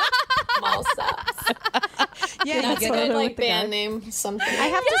 Mall stops. Yeah, That's a what I good went like with the band guy. name. Something. I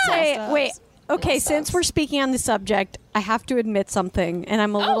have to say, wait. Okay, since stops. we're speaking on the subject, I have to admit something, and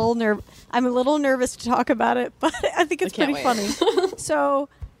I'm a little nervous to talk about it, but I think it's can't pretty wait. funny. So,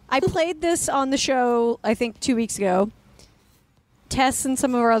 I played this on the show I think 2 weeks ago. Tess and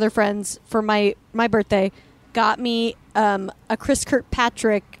some of our other friends for my birthday got me a Chris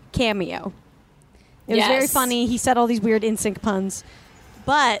Kirkpatrick cameo. It was very Yes. funny. He said all these weird NSYNC puns.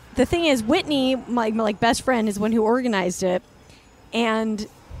 But the thing is, Whitney, my best friend, is one who organized it. and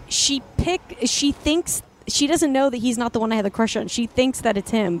she thinks she doesn't know that he's not the one I had the crush on. She thinks that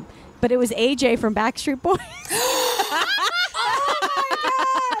it's him, but it was AJ from Backstreet Boys.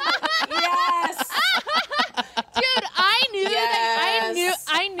 Yes. Dude,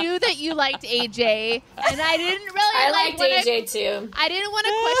 I knew that you liked AJ, and I didn't really. I liked AJ too. I didn't want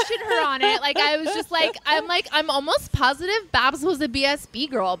to question her on it. Like, I was just like, I'm almost positive Babs was a BSB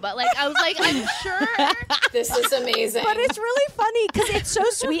girl, but like, I was like, I'm sure. This is amazing. But it's really funny because it's so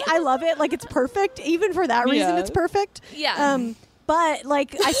sweet. I love it. Like, it's perfect. Even for that reason, it's perfect. Yeah. But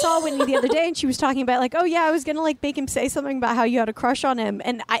like, I saw Whitney the other day, and she was talking about like, oh yeah, I was gonna like make him say something about how you had a crush on him,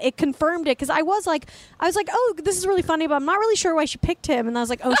 and it confirmed it because I was like, oh, this is really funny, but I'm not really sure why she picked him, and I was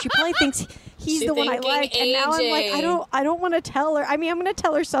like, oh, she probably thinks he's the one I like, and now I'm like, I don't want to tell her. I mean, I'm gonna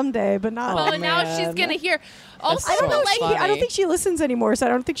tell her someday, but not. Well, now she's gonna hear. Also, I don't know. like, I don't think she listens anymore, so I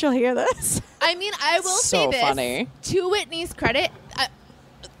don't think she'll hear this. I mean, I will say this funny. To Whitney's credit,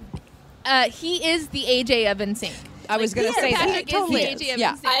 he is the AJ of NSYNC. I was going to say Patrick that. is the AJ of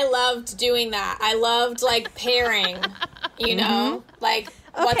Yeah. NSYNC. I loved doing that. I loved like pairing, you know, like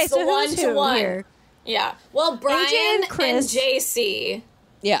what's so the who's who 1-to-1? here? Yeah. Well, Brian and and Chris. JC,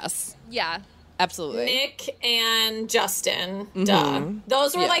 Yes, Yeah. absolutely. Nick and Justin. Duh.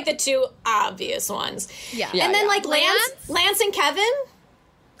 Those were like the two obvious ones. Yeah. And then like Lance? Lance and Kevin.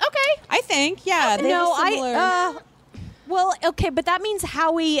 Okay. I think, yeah. They No, have similar. Well, okay, but that means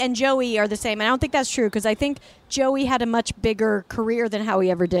Howie and Joey are the same. And I don't think that's true because I think Joey had a much bigger career than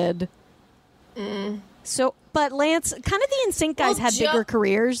Howie ever did. So, but Lance, kind of the NSYNC guys had bigger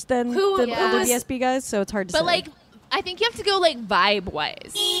careers than the other BSB guys, so it's hard to say. But like, I think you have to go like vibe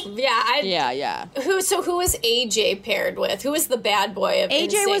wise. Yeah. Yeah. Who was AJ paired with? Who was the bad boy of AJ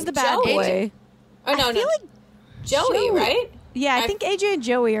NSYNC? was the bad Joey. boy. Oh no, I feel like Joey, right? Yeah, I think AJ and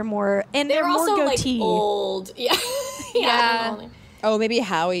Joey are more, and They're more also goatee. like old. Yeah. Yeah. Oh, maybe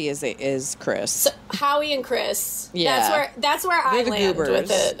Howie is Chris. So, Howie and Chris. Yeah. That's where I They're the land goobers.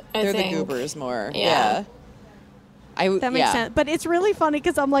 with it. I They're think. the goobers more. Yeah. That makes sense. But it's really funny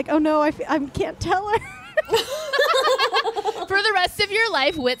because I'm like, oh no, I can't tell her. For the rest of your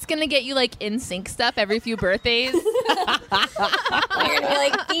life, Whit's gonna get you like NSYNC stuff every few birthdays. You're gonna be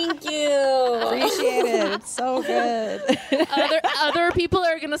like, thank you. Appreciate it. It's so good. Other people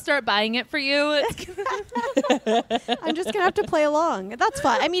are gonna start buying it for you. I'm just gonna have to play along. That's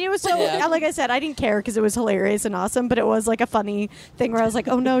fun. I mean, it was so Yeah. like I said, I didn't care because it was hilarious and awesome. But it was like a funny thing where I was like,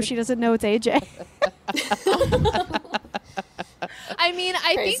 oh no, she doesn't know it's AJ. I mean,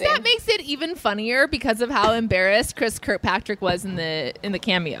 I think Crazy. that makes it even funnier because of how embarrassed Chris Kirkpatrick was in the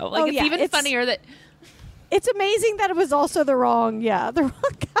cameo. Like, it's even funnier that It's amazing that it was also the wrong guy.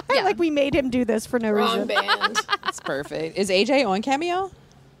 Yeah. Like we made him do this for no Wrong reason. band. It's perfect. Is AJ on Cameo?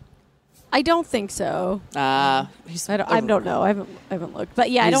 I don't think so. I don't know. I haven't looked.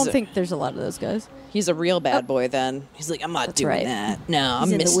 But yeah, I He's don't a- think there's a lot of those guys. He's a real bad boy then. He's like, I'm not doing right. that. No,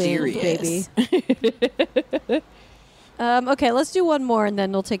 He's I'm in the wind, mysterious. baby. Okay, let's do one more and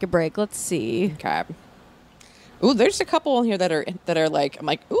then we'll take a break. Let's see. Okay. Ooh, there's a couple in here that are like, I'm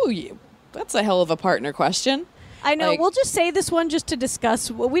like, ooh, that's a hell of a partner question. I know. Like- We'll just say this one just to discuss.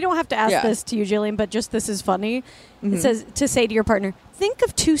 Well, we don't have to ask Yeah. this to you, Gillian, but just this is funny. It says to say to your partner, think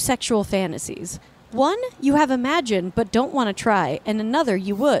of two sexual fantasies. One you have imagined but don't want to try, and another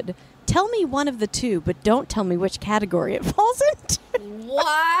you would. Tell me one of the two, but don't tell me which category it falls into.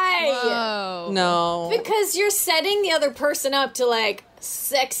 Why? whoa. No. Because you're setting the other person up to like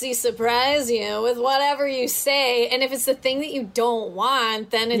sexy surprise you with whatever you say, and if it's the thing that you don't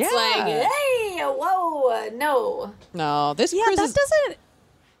want, then it's Yeah. like, hey, whoa, no. No. This Yeah, cruise that is doesn't.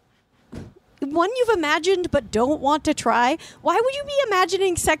 One you've imagined but don't want to try. Why would you be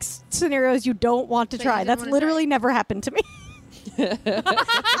imagining sex scenarios you don't want to That you try? didn't That's wanna literally try. never happened to me. I've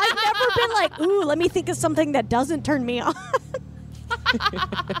never been like, ooh, let me think of something that doesn't turn me on.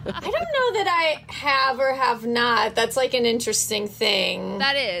 I don't know that I have or have not. That's like an interesting thing.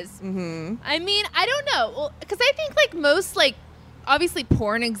 That is. Mm-hmm. I mean, I don't know. Well, because I think like most like obviously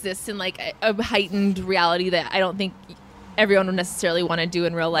porn exists in like a heightened reality that I don't think everyone would necessarily want to do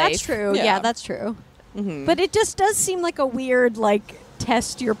in real life. That's true. Yeah. Yeah, that's true. But it just does seem like a weird like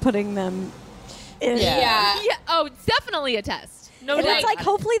test you're putting them in. Yeah. Yeah. Oh, it's definitely a test. No And doubt. it's like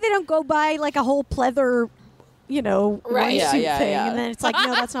hopefully they don't go buy like a whole pleather, Right. Yeah, suit yeah, thing, yeah. and then it's like,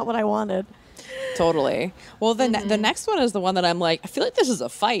 no, that's not what I wanted. totally. Well, the next one is the one that I'm like, I feel like this is a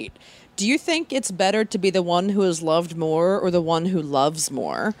fight. Do you think it's better to be the one who is loved more or the one who loves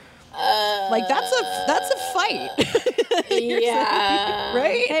more? Like that's a fight, Yeah.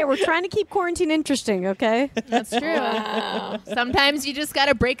 right? Hey, we're trying to keep quarantine interesting, okay? That's true. Wow. Sometimes you just got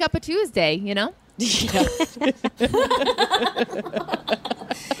to break up a Tuesday, you know? Yeah.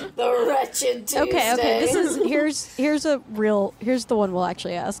 The wretched Tuesday. Okay. This is here's the one we'll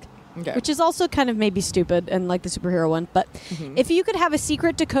actually ask. Okay. Which is also kind of maybe stupid and like the superhero one, but if you could have a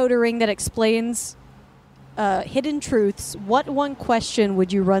secret decoder ring that explains hidden truths, what one question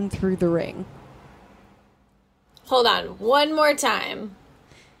would you run through the ring? Hold on, one more time.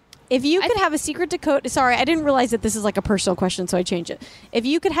 If you could have a secret decoder... Sorry, I didn't realize that this is like a personal question, so I changed it. If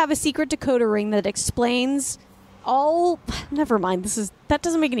you could have a secret decoder ring that explains all... Never mind, that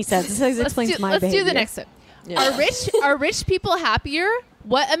doesn't make any sense. This explains my behavior. Let's do the next one. Yeah. Are rich people happier?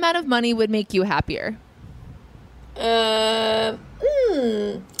 What amount of money would make you happier? I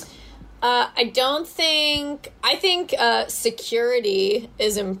don't think... I think security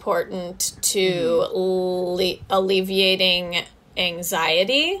is important to alleviating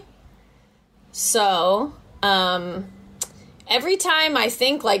anxiety. So, every time I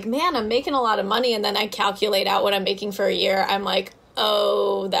think like, man, I'm making a lot of money, and then I calculate out what I'm making for a year, I'm like,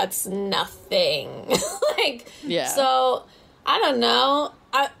 oh, that's nothing. So I don't know.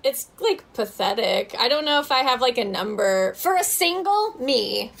 It's like pathetic. I don't know if I have like a number for a single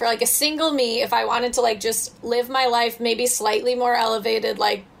me, if I wanted to like just live my life maybe slightly more elevated,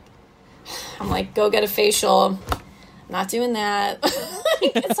 like I'm like, go get a facial. Not doing that.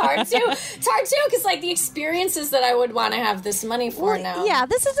 It's hard to because like the experiences that I would want to have this money for now. Yeah,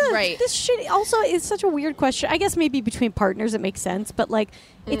 this is this shit also is such a weird question. I guess maybe between partners it makes sense, but like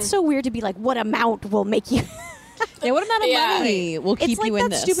it's so weird to be like, what amount will make you Yeah, what amount of money will keep like you in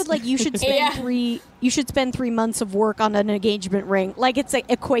that this? Stupid like you should spend 3 months of work on an engagement ring. Like it's like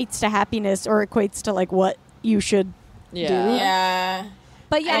equates to happiness or equates to like what you should do. Yeah.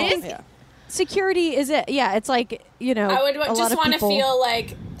 But yeah, I think security is it. Yeah, it's like, you know, I would just want to people feel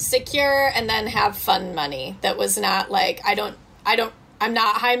like secure and then have fun money. That was not like I'm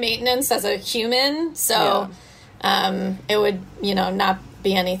not high maintenance as a human, so it would, you know, not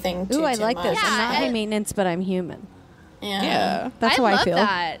be anything too I like much. this. I'm not high maintenance, but I'm human. Yeah. That's how I feel.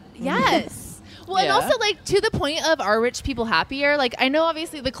 That. Yes. Well, and also, like, to the point of, are rich people happier? Like, I know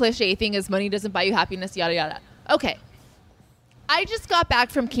obviously the cliche thing is money doesn't buy you happiness, yada, yada. Okay. I just got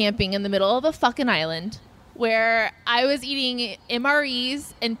back from camping in the middle of a fucking island where I was eating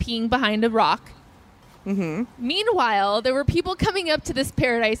MREs and peeing behind a rock. Mm-hmm. Meanwhile, there were people coming up to this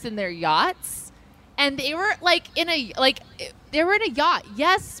paradise in their yachts, and they were, like, they were in a yacht.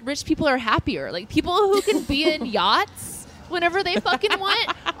 Yes, rich people are happier. Like, people who can be in yachts whenever they fucking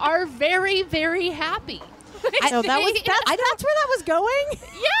want are very, very happy. That's where that was going?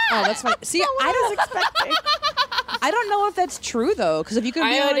 Yeah. Oh, that's fine. See, I was expecting. I don't know if that's true though, because if you can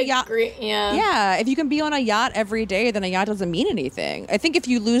be on a yacht, if you can be on a yacht every day, then a yacht doesn't mean anything. I think if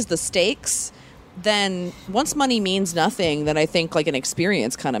you lose the stakes, then once money means nothing, then I think like an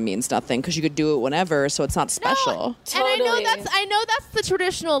experience kind of means nothing because you could do it whenever, so it's not special. No, totally. And I know that's the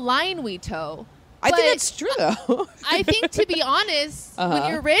traditional line we toe. I think that's true, though. I think, to be honest, when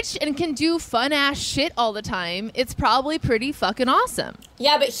you're rich and can do fun-ass shit all the time, it's probably pretty fucking awesome.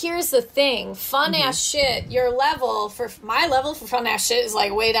 Yeah, but here's the thing. Fun-ass shit, my level for fun-ass shit is,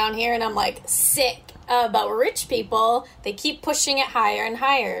 like, way down here, and I'm, like, sick. But rich people, they keep pushing it higher and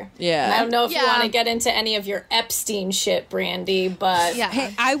higher. Yeah. And I don't know if you want to get into any of your Epstein shit, Brandy, but... Yeah.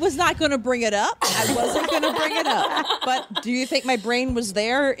 Hey, I was not going to bring it up. I wasn't going to bring it up. But do you think my brain was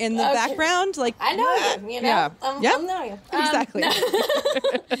there in the background? Like, I know you know? Yeah. I know you. Exactly.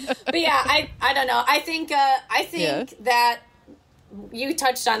 But yeah, I don't know. I think that you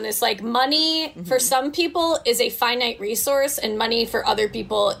touched on this, like, money for some people is a finite resource and money for other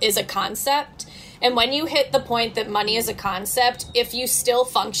people is a concept. And when you hit the point that money is a concept, if you still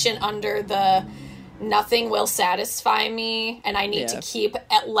function under the nothing will satisfy me and I need to keep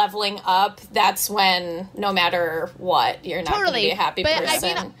leveling up, that's when, no matter what, you're not going to be a happy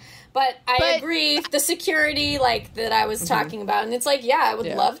person. But I agree, the security, like, that I was talking about, and it's like, I would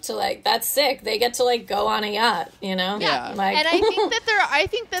love to, like, that's sick. They get to, like, go on a yacht, you know? Yeah. Like, and I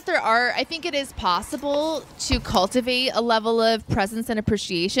think it is possible to cultivate a level of presence and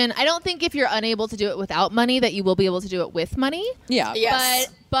appreciation. I don't think if you're unable to do it without money that you will be able to do it with money. Yeah. Yes.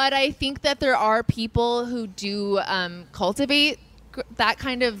 But I think that there are people who do cultivate that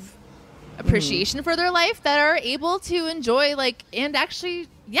kind of appreciation for their life that are able to enjoy, like, and actually...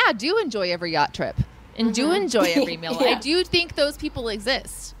 Yeah, do enjoy every yacht trip and do enjoy every meal. I do think those people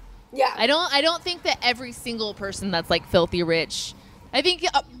exist. Yeah. I don't think that every single person that's like filthy rich. I think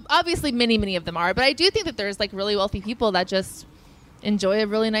obviously many of them are, but I do think that there's like really wealthy people that just enjoy a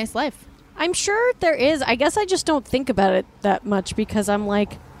really nice life. I'm sure there is. I guess I just don't think about it that much because I'm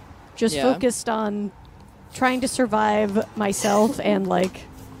like just focused on trying to survive myself and like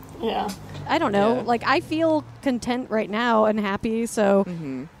Yeah. I don't know. Yeah. Like, I feel content right now and happy. So,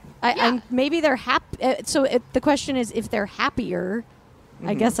 I'm maybe they're happy. So the question is, if they're happier,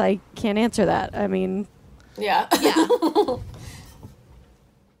 I guess I can't answer that. I mean, Yeah. Yeah.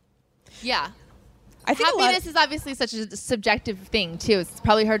 Yeah. I think Happiness is obviously such a subjective thing too. It's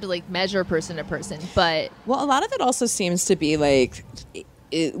probably hard to like measure person to person, but well, a lot of it also seems to be like,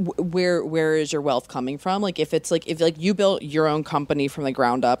 where is your wealth coming from? Like, if you built your own company from the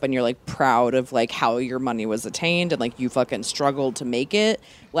ground up and you're like proud of like how your money was attained and like you fucking struggled to make it,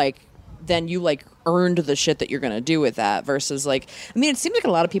 like then you like earned the shit that you're gonna do with that. Versus like, I mean, it seems like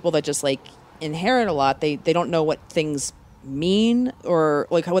a lot of people that just like inherit a lot, they don't know what things mean, or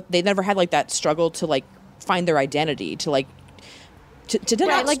like what they never had like that struggle to like find their identity, to like to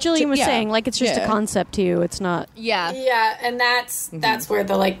right, like Gillian was yeah. saying, like it's just a Yeah. concept to you. It's not. yeah. Yeah, and that's where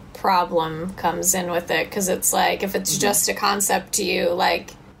the like problem comes in with it, because it's like if it's just a concept to you,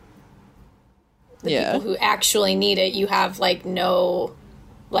 like the Yeah. people who actually need it, you have like no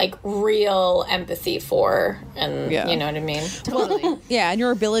like real empathy for, and Yeah. you know what I mean? Totally. Yeah, and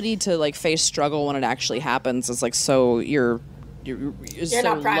your ability to like face struggle when it actually happens is like so you're so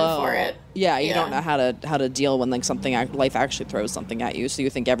not primed low. for it. Yeah, you Yeah. don't know how to deal when like something life actually throws something at you. So you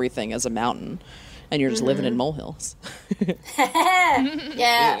think everything is a mountain, and you're just living in molehills.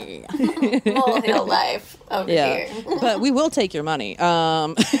 Yeah. Molehill life over Yeah, here. but we will take your money.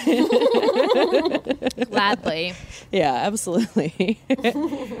 Gladly. Yeah, absolutely.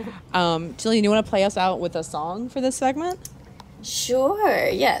 Gillian, you want to play us out with a song for this segment? Sure,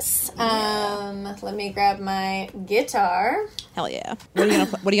 yes. Let me grab my guitar. Hell yeah! What are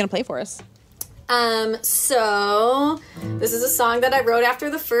you gonna play for us? So this is a song that I wrote after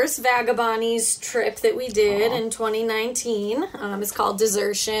the first Vagabondies trip that we did in 2019. It's called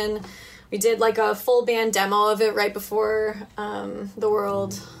Desertion. We did like a full band demo of it right before the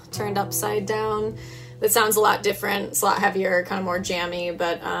world turned upside down. It sounds a lot different. It's a lot heavier, kind of more jammy,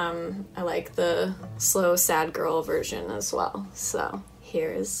 but I like the slow, sad girl version as well. So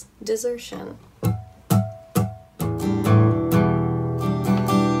here's Desertion.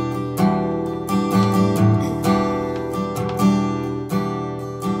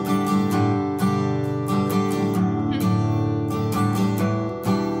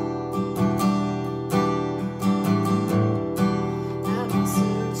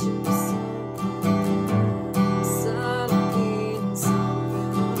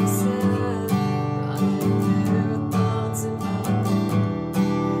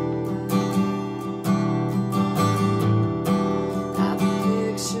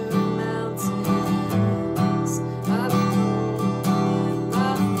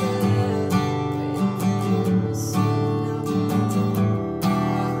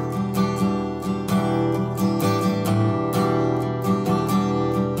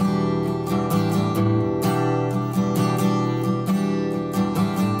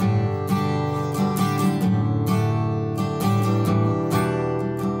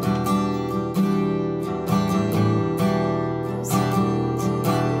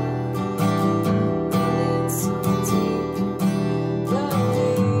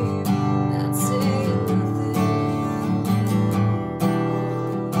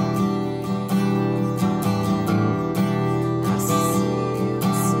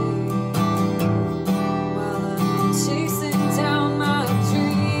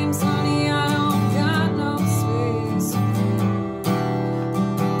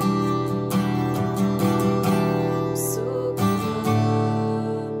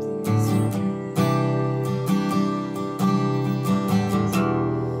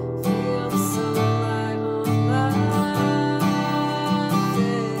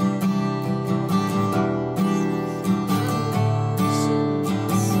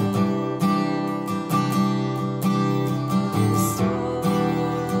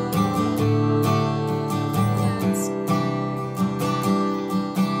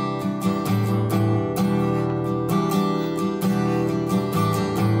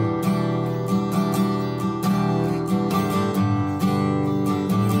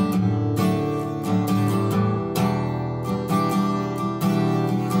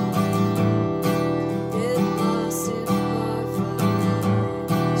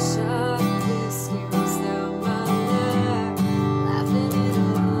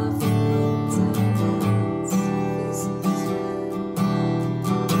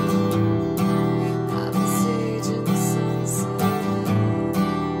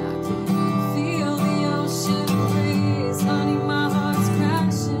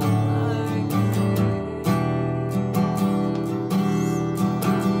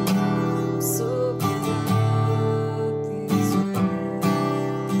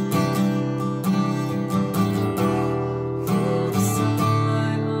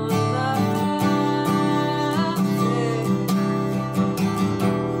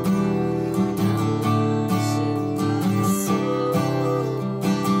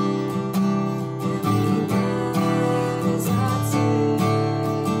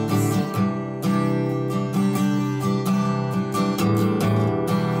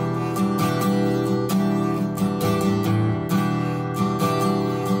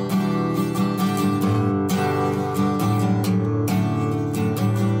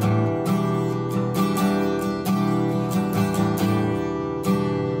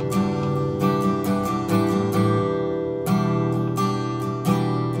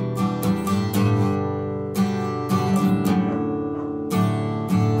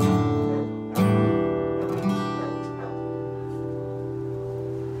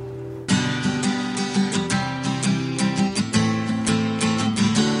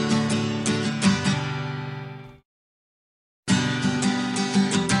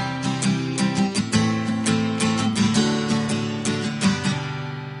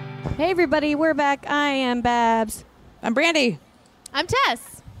 Hey, everybody, we're back. I am Babs. I'm Brandy. I'm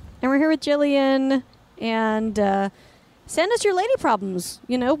Tess. And we're here with Gillian. And send us your lady problems.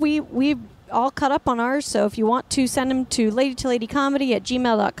 You know, we all caught up on ours, so if you want to send them to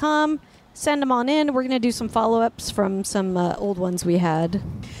ladytoladycomedy@gmail.com. Send them on in. We're going to do some follow-ups from some old ones we had.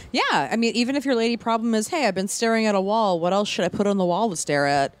 Yeah, I mean, even if your lady problem is, hey, I've been staring at a wall. What else should I put on the wall to stare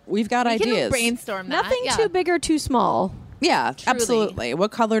at? We've got We ideas. can brainstorm that. Nothing Yeah. too big or too small. Yeah, Truly. absolutely.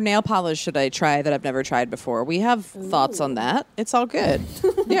 What color nail polish should I try that I've never tried before? We have thoughts on that. It's all good.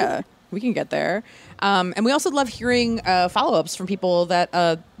 Yeah, we can get there. And we also love hearing follow-ups from people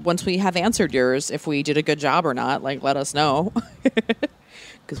that once we have answered yours, if we did a good job or not, like let us know.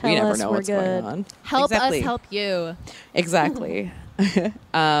 Because we Tell never us know we're what's good. going on. Help Exactly. us help you. Exactly.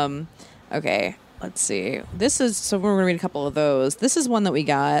 Okay, let's see. This is, so we're going to read a couple of those. This is one that we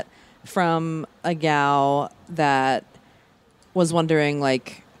got from a gal that was wondering,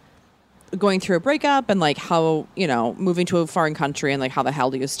 like, going through a breakup and, like, how, you know, moving to a foreign country and, like, how the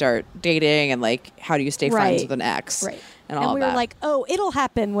hell do you start dating and, like, how do you stay friends Right. with an ex? Right. And all we of were that. like, oh, it'll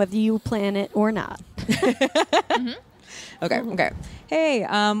happen whether you plan it or not. Okay. Hey,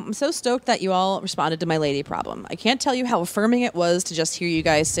 I'm so stoked that you all responded to my lady problem. I can't tell you how affirming it was to just hear you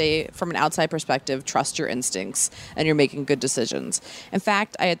guys say, from an outside perspective, trust your instincts and you're making good decisions. In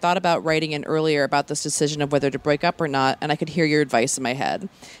fact, I had thought about writing in earlier about this decision of whether to break up or not, and I could hear your advice in my head.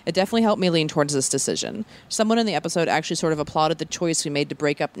 It definitely helped me lean towards this decision. Someone in the episode actually sort of applauded the choice we made to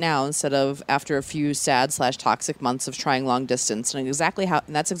break up now instead of after a few sad/toxic months of trying long distance, and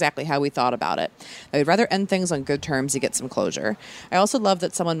that's exactly how we thought about it. I would rather end things on good terms to get some closure. I also love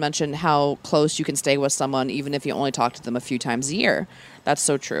that someone mentioned how close you can stay with someone even if you only talk to them a few times a year. That's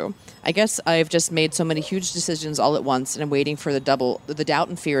so true. I guess I've just made so many huge decisions all at once and I'm waiting for the doubt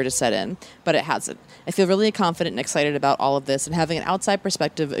and fear to set in, but it hasn't. I feel really confident and excited about all of this, and having an outside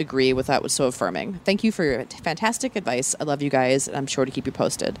perspective agree with that was so affirming. Thank you for your fantastic advice. I love you guys, and I'm sure to keep you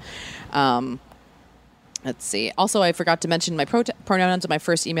posted. Let's see. Also, I forgot to mention my pronouns in my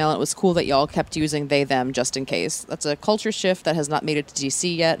first email, and it was cool that y'all kept using they, them, just in case. That's a culture shift that has not made it to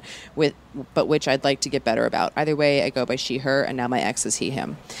DC yet, but which I'd like to get better about. Either way, I go by she, her, and now my ex is he,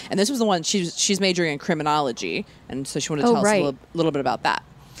 him. And this was the one, she's majoring in criminology, and so she wanted to tell us a little bit about that.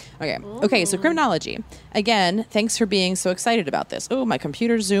 Okay, so criminology. Again, thanks for being so excited about this. Oh, my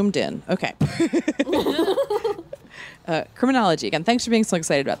computer zoomed in. Okay. Criminology. Again, thanks for being so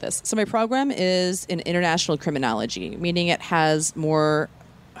excited about this. So my program is in international criminology, meaning it has more...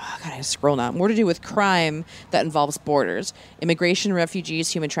 Oh, God, I have to scroll now. More to do with crime that involves borders, immigration, refugees,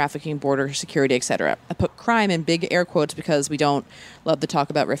 human trafficking, border security, etc. I put crime in big air quotes because we don't love to talk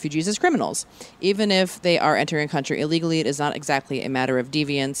about refugees as criminals. Even if they are entering a country illegally, it is not exactly a matter of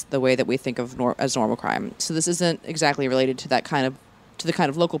deviance the way that we think of as normal crime. So this isn't exactly related to the kind of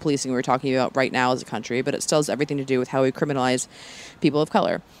local policing we're talking about right now as a country, but it still has everything to do with how we criminalize people of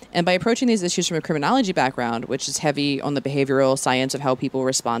color. And by approaching these issues from a criminology background, which is heavy on the behavioral science of how people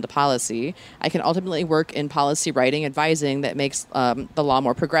respond to policy, I can ultimately work in policy writing, advising that makes the law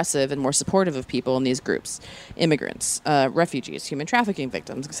more progressive and more supportive of people in these groups. Immigrants, refugees, human trafficking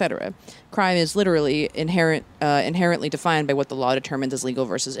victims, etc. Crime is literally inherently defined by what the law determines as legal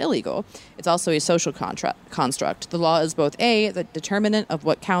versus illegal. It's also a social construct. The law is both A, the determinant of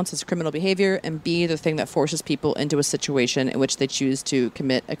what counts as criminal behavior, and B, the thing that forces people into a situation in which they choose to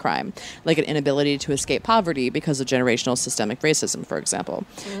commit a crime, like an inability to escape poverty because of generational systemic racism, for example.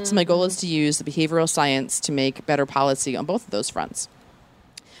 So my goal is to use the behavioral science to make better policy on both of those fronts.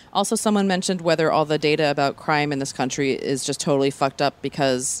 Also, someone mentioned whether all the data about crime in this country is just totally fucked up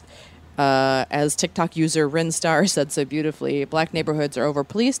because, as TikTok user Rinstar said so beautifully, black neighborhoods are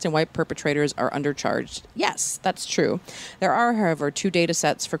over-policed and white perpetrators are undercharged. Yes, that's true. There are, however, two data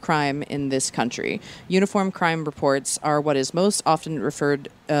sets for crime in this country. Uniform crime reports are what is most often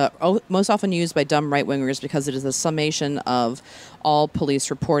used by dumb right-wingers because it is a summation of all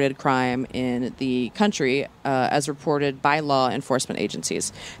police reported crime in the country as reported by law enforcement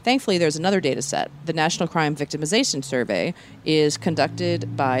agencies. Thankfully, there's another data set. The National Crime Victimization Survey is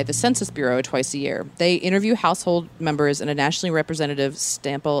conducted by the Census Bureau twice a year. They interview household members in a nationally representative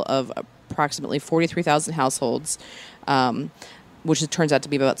sample of approximately 43,000 households, which it turns out to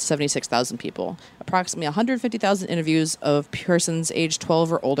be about 76,000 people. Approximately 150,000 interviews of persons aged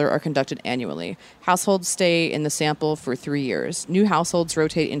 12 or older are conducted annually. Households stay in the sample for 3 years. New households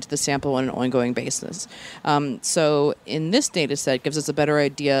rotate into the sample on an ongoing basis. So in this data set, it gives us a better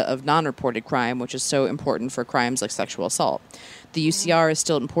idea of non-reported crime, which is so important for crimes like sexual assault. the UCR is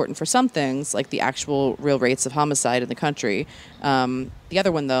still important for some things, like the actual real rates of homicide in the country. The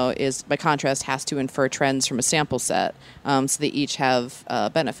other one, though, is, by contrast, has to infer trends from a sample set, so they each have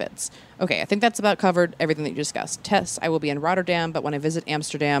benefits. Okay, I think that's about covered everything that you discussed. Tess, I will be in Rotterdam, but when I visit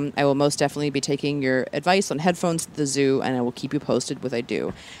Amsterdam, I will most definitely be taking your advice on headphones at the zoo, and I will keep you posted what I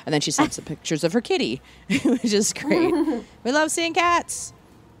do. And then she sent some pictures of her kitty, which is great. We love seeing cats.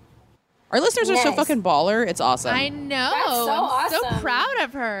 Our listeners are so fucking baller. It's awesome. I know. That's so I'm awesome. so proud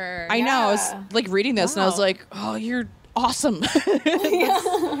of her. I know. I was like reading this and I was like, oh, you're awesome.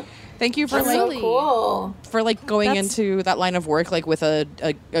 Thank you for That's so cool. for like going into that line of work like with a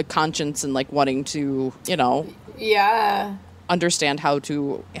conscience and like wanting to, understand how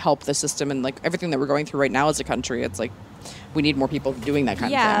to help the system and like everything that we're going through right now as a country. It's like we need more people doing that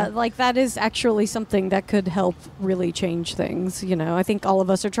kind of thing. Yeah, like that is actually something that could help really change things. I think all of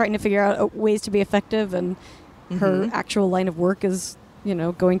us are trying to figure out ways to be effective, and her actual line of work is,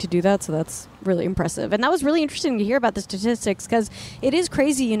 going to do that. So that's really impressive. And that was really interesting to hear about the statistics, because it is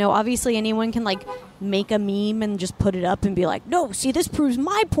crazy. Obviously anyone can like make a meme and just put it up and be like, no, see, this proves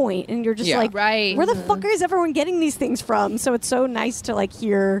my point. And you're just like, right. Where the fuck is everyone getting these things from? So it's so nice to like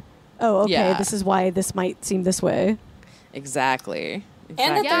hear, oh, okay, this is why this might seem this way. Exactly. And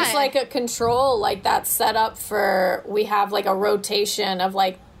that there's like a control like that's set up for, we have like a rotation of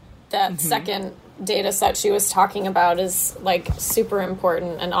like that second data set she was talking about is like super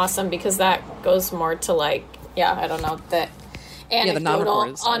important and awesome, because that goes more to like, I don't know, the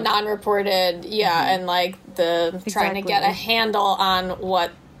anecdotal on non-reported, and like the trying to get a handle on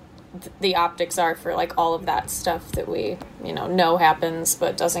what the optics are for like all of that stuff that we, know happens,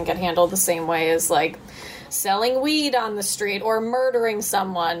 but doesn't get handled the same way as like selling weed on the street or murdering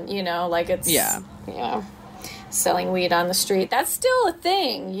someone, like it's selling weed on the street. That's still a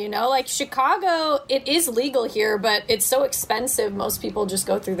thing, like Chicago, it is legal here, but it's so expensive. Most people just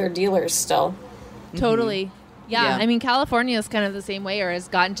go through their dealers still. Totally. Yeah. I mean, California is kind of the same way, or has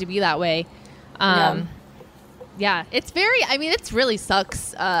gotten to be that way. It's it really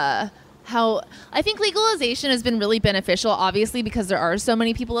sucks how I think legalization has been really beneficial, obviously, because there are so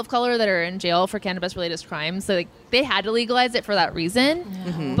many people of color that are in jail for cannabis-related crimes. So they had to legalize it for that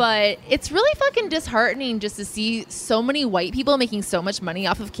reason. But it's really fucking disheartening just to see so many white people making so much money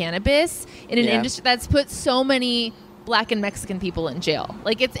off of cannabis in an industry that's put so many Black and Mexican people in jail.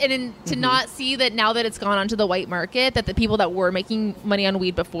 To not see that now that it's gone onto the white market, that the people that were making money on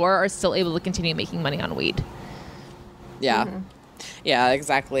weed before are still able to continue making money on weed. Yeah. Yeah,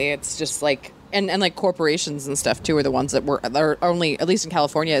 exactly. It's just like, and like corporations and stuff too are the ones that are only, at least in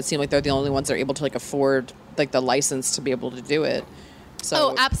California, it seemed like they're the only ones that are able to like afford like the license to be able to do it.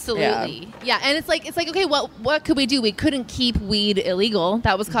 So, absolutely. Yeah. And it's like, okay, what could we do? We couldn't keep weed illegal.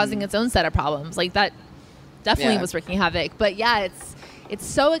 That was causing its own set of problems. Like that definitely was wreaking havoc. But it's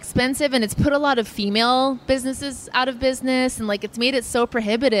so expensive, and it's put a lot of female businesses out of business, and like it's made it so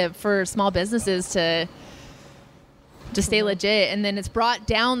prohibitive for small businesses to stay legit, and then it's brought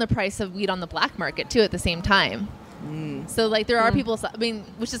down the price of weed on the black market too at the same time. So like there are people, I mean,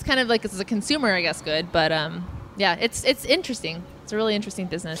 which is kind of like, as a consumer, I guess, good, but it's interesting. It's a really interesting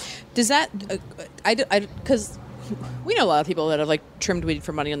business. Does that because we know a lot of people that have like trimmed weed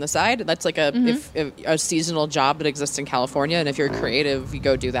for money on the side. That's like if a seasonal job that exists in California, and if you're creative, you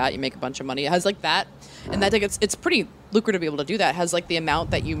go do that, you make a bunch of money. It has like that, and that like it's pretty lucrative to be able to do that. Has like the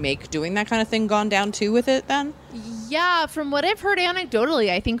amount that you make doing that kind of thing gone down too with it then? Yeah, from what I've heard anecdotally,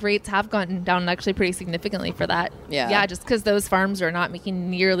 I think rates have gone down actually pretty significantly for that. Yeah, just because those farms are not making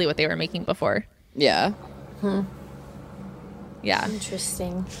nearly what they were making before. Yeah. Yeah.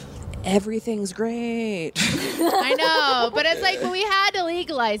 Interesting. Everything's great. I know, but it's like, well, we had to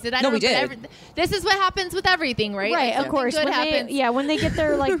legalize it. We did. This is what happens with everything, right? Right, of course. Good happens. When they get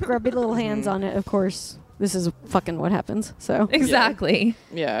their like grubby little hands on it, of course, this is fucking what happens. So exactly.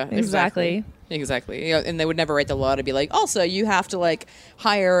 Yeah, exactly. And they would never write the law to be like, also, you have to like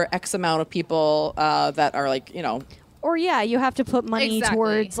hire X amount of people that are like, Or you have to put money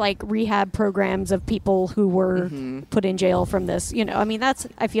towards like rehab programs of people who were put in jail from this. I mean, that's,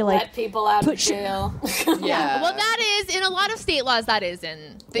 I feel like, let people out of jail. Yeah. Well, that is in a lot of state laws. That is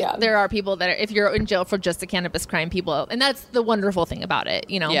there are people that are, if you're in jail for just a cannabis crime, people, and that's the wonderful thing about it.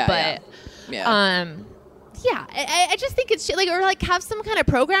 I just think it's like, or like have some kind of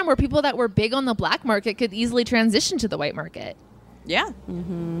program where people that were big on the black market could easily transition to the white market. Yeah.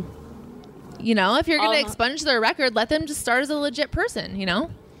 If you're going to expunge their record, let them just start as a legit person,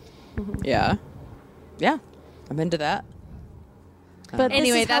 Yeah. Yeah. I'm into that. But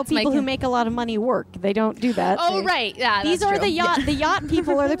Anyway, this is how that's my people who make a lot of money work. They don't do that. Oh, right. Yeah, These that's are true. the yacht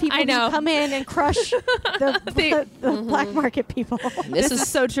people are the people I know. who come in and crush the black market people. This is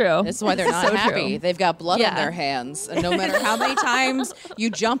so true. This is why they're not So happy. true. They've got blood Yeah. on their hands. And no matter how many times you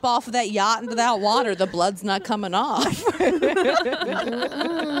jump off of that yacht into that water, the blood's not coming off.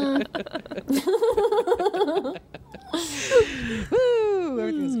 Woo,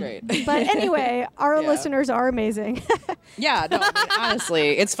 everything's great. But anyway, our Yeah. listeners are amazing. Yeah, no, I mean,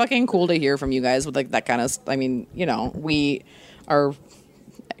 honestly, it's fucking cool to hear from you guys with like that kind of. I mean, you know, we are.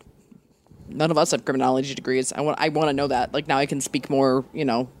 None of us have criminology degrees. I want to know that. Like now, I can speak more. You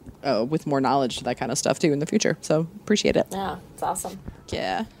know, with more knowledge to that kind of stuff too in the future. So appreciate it. Yeah, it's awesome.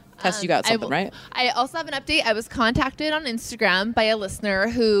 Yeah, Tess, you got something, right? I also have an update. I was contacted on Instagram by a listener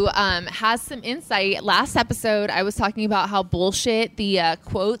who has some insight. Last episode, I was talking about how bullshit the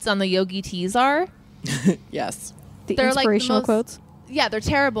quotes on the Yogi Teas are. Yes. The They're like the inspirational most- quotes. Yeah, they're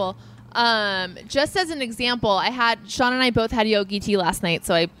terrible. Just as an example, Sean and I both had Yogi Tea last night,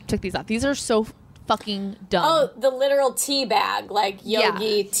 so I took these off. These are so fucking dumb. Oh, the literal tea bag, like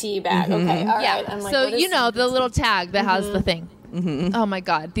Yogi tea bag. Okay, all yeah. right. I'm like, so what is you know the little tag that has the thing. Oh my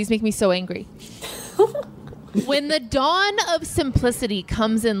god, these make me so angry. When the dawn of simplicity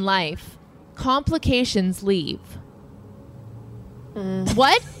comes in life, complications leave.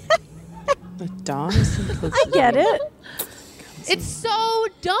 What? The dawn. I get it. It's so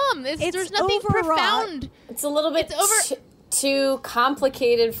dumb. There's nothing overwrought. profound. It's a little bit It's too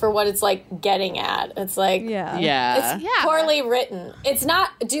complicated for what it's like getting at. It's like Yeah. Yeah. it's Yeah. poorly written. It's not.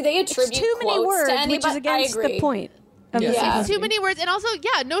 Do they It's attribute too many quotes words, to which anybody? is against I agree. the point. Of Yeah. the Yeah. simplicity. Too many words. And also,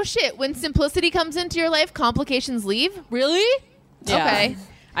 yeah, no shit. When simplicity comes into your life, complications leave? Really? Yeah. Okay.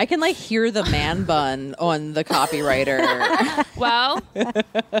 I can like hear the man bun on the copywriter. Well,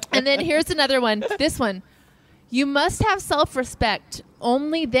 and then here's another one. This one. You must have self-respect.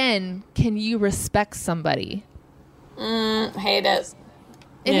 Only then can you respect somebody. Hate it.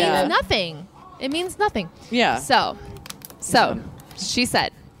 It Yeah. means nothing. It means nothing. Yeah. So she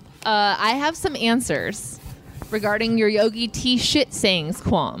said, I have some answers regarding your Yogi Tea shit sayings,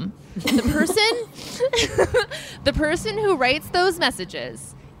 Quam. The person who writes those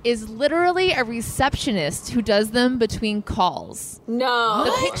messages is literally a receptionist who does them between calls. No.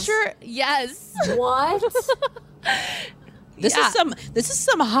 The picture, yes. What? This Yeah. is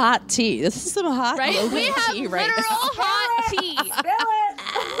some hot tea. This is some hot Right? Yogi We have tea literal right now. hot tea.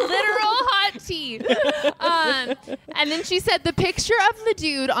 Literal hot tea. And then she said the picture of the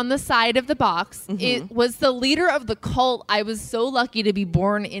dude on the side of the box it was the leader of the cult I was so lucky to be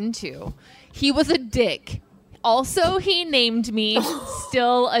born into. He was a dick. Also, he named me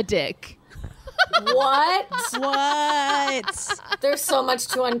still a dick. What? What? There's so much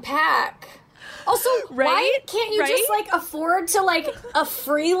to unpack. Also, why Right? can't you Right? just like afford to like a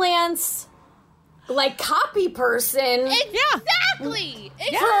freelance like copy person Exactly. for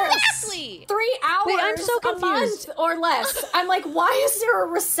Exactly. 3 hours Wait, I'm so a month confused. or less? I'm like, why is there a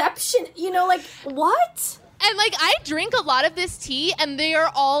reception? You know, like what? And like I drink a lot of this tea, and they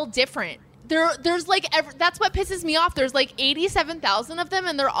are all different. There's like that's what pisses me off. There's like 87,000 of them,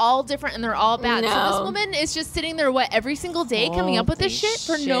 and they're all different, and they're all bad. So No. this woman is just sitting there every single day coming up with this Holy shit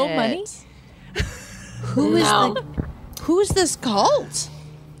for no money. Who's this cult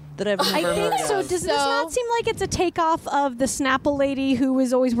that I've never I think heard so. of? Does this not seem like it's a takeoff of the Snapple lady who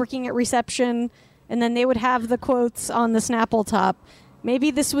was always working at reception, and then they would have the quotes on the Snapple top?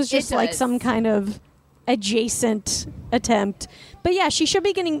 Maybe this was just like does. some kind of adjacent attempt. But yeah, she should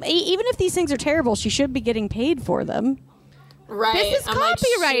be getting, even if these things are terrible, she should be getting paid for them. Right. This is I'm like,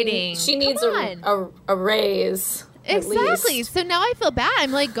 copywriting. she needs Come a raise. at Exactly. least. So now I feel bad.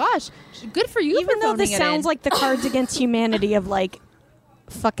 I'm like, gosh, good for you. Even for though this phoning it sounds in. like the Cards Against Humanity of like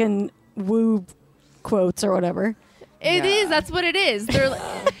fucking woo quotes or whatever. It is. That's what it is. They're like,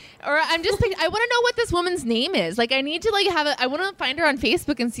 or I'm just. I want to know what this woman's name is. Like, I need to like have a. I want to find her on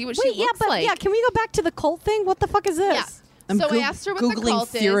Facebook and see what Wait, she yeah, looks but like. yeah, can we go back to the cult thing? What the fuck is this? Yeah. I'm So I asked her what the Googling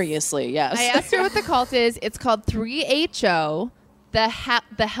cult is. furiously. Yes. I asked her what the cult is. It's called 3HO, the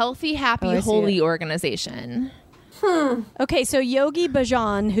Healthy Happy Oh, I see Holy it. Organization. Okay, so Yogi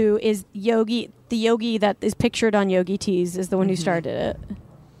Bhajan, who is the yogi that is pictured on Yogi Teas, is the one who started it.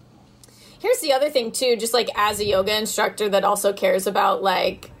 Here's the other thing too, just like as a yoga instructor that also cares about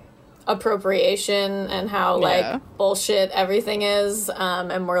like appropriation and how Yeah. like bullshit everything is,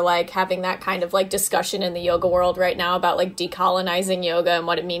 and we're like having that kind of like discussion in the yoga world right now about like decolonizing yoga and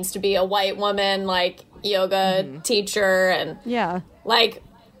what it means to be a white woman like yoga teacher, and Yeah. like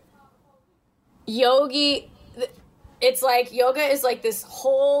yogi it's like yoga is like this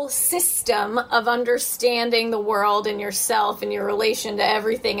whole system of understanding the world and yourself and your relation to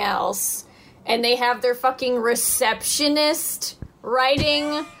everything else. And they have their fucking receptionist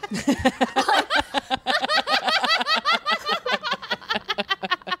writing.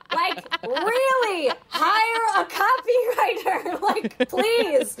 Like, really? Hire a copywriter. Like,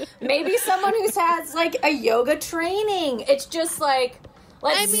 please. Maybe someone who has, like, a yoga training. It's just like,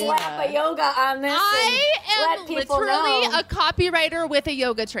 let's slap a yoga on this I and am let people literally know. a copywriter with a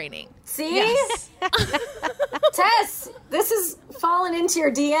yoga training. See? Yes. Tess, this is falling into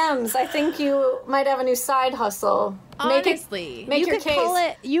your DMs. I think you might have a new side hustle. Honestly. Make you your could case. call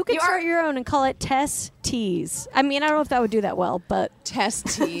it. You could start your own and call it Tess Tees. I mean, I don't know if that would do that well, but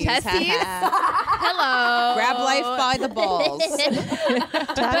Testes. Testes? Hello. Grab life by the balls. talk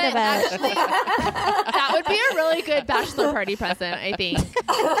But about. actually, that would be a really good bachelor party present, I think.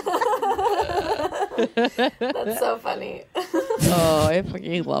 That's so funny. Oh, I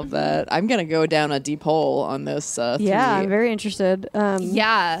fucking love that. I'm gonna go down a deep hole on this. Yeah, I'm very interested.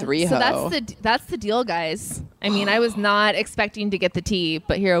 Yeah. Three so ho. that's the deal, guys. I mean, I was not expecting to get the tea,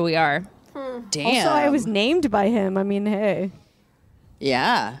 but here we are. Damn. Also, I was named by him. I mean, hey.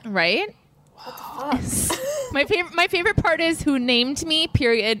 Yeah. Right? My favorite part is who named me,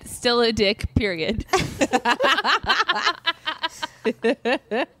 period, still a dick, period.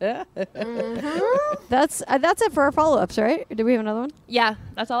 That's it for our follow-ups, right? Do we have another one? Yeah,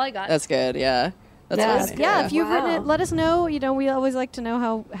 that's all I got. That's good. Yeah. That's Yeah, funny. yeah. If you've written Wow. it, let us know. You know, we always like to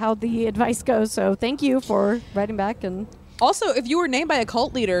know how the advice goes. So thank you for writing back. And Also, if you were named by a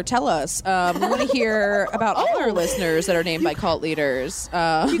cult leader, tell us. We want to hear about all our listeners that are named by cult leaders.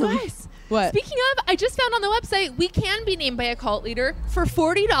 You guys. What? Speaking of, I just found on the website we can be named by a cult leader for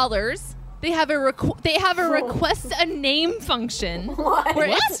 $40. They have a request a name function. What?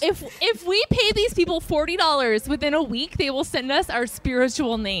 Where if we pay these people $40 within a week, they will send us our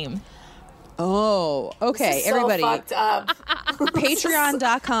spiritual name. Oh, okay. This is Everybody, so fucked up.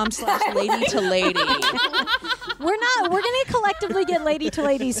 patreon.com/lady to lady. we're gonna collectively get Lady to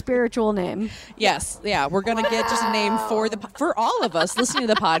Lady's spiritual name. Yes. Yeah. We're going to get just a name for all of us listening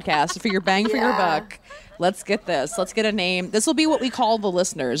to the podcast, for your bang for your Yeah. buck. Let's get this. Let's get a name. This will be what we call the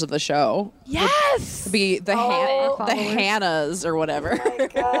listeners of the show. Yes. Be the the Hannahs or whatever. Oh my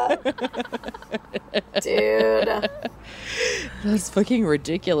God. Dude. That's fucking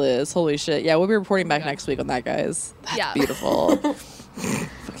ridiculous. Holy shit. Yeah, we'll be reporting back next week on that, guys. That's Yeah. beautiful.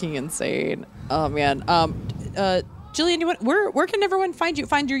 Fucking insane. Oh man. Gillian, where can everyone find you?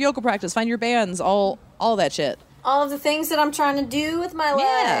 Find your yoga practice, find your bands, all that shit. All of the things that I'm trying to do with my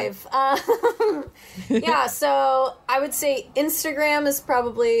Yeah. life. Yeah, so I would say Instagram is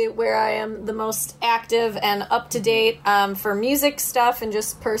probably where I am the most active and up to date for music stuff and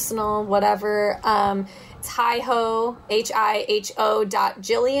just personal whatever. It's hiho,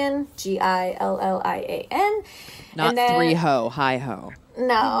 HIHO.Gillian, GILLIAN. Not And then- three ho, hi ho.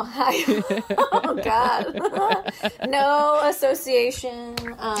 No. Oh, God. No association.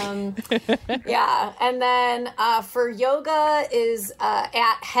 Yeah. And then for yoga is at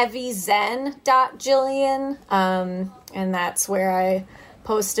heavyzen.Gillian. And that's where I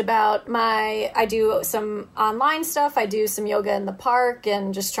post about I do some online stuff. I do some yoga in the park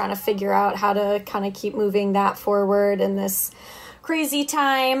and just trying to figure out how to kind of keep moving that forward in this crazy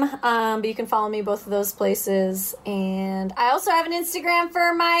time. But you can follow me both of those places. And I also have an Instagram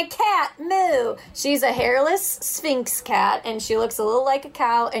for my cat, Moo. She's a hairless Sphinx cat, and she looks a little like a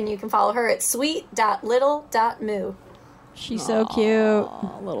cow, and you can follow her at sweet.little.moo. She's so cute.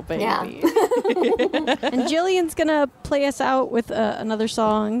 Oh, little baby. Yeah. And Jillian's gonna play us out with another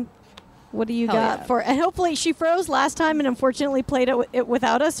song. What do you Hell got yeah. for? And hopefully she froze last time and unfortunately played it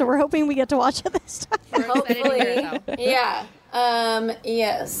without us. So we're hoping we get to watch it this time. Hopefully. Yeah.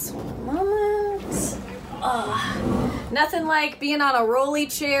 Yes. Moment. Nothing like being on a rolly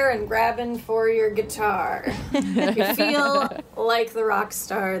chair and grabbing for your guitar. You feel like the rock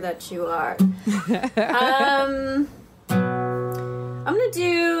star that you are. I'm gonna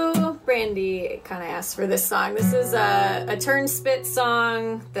do. Brandy kind of asked for this song. This is a turn spit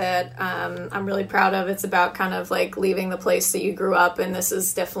song that I'm really proud of. It's about kind of like leaving the place that you grew up, and this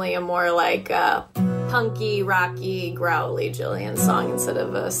is definitely a more like punky, rocky, growly Gillian song instead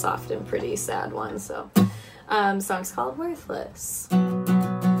of a soft and pretty sad one. So, the song's called "Worthless."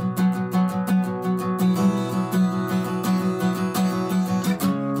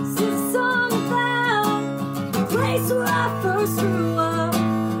 Sits on the place where I first grew up,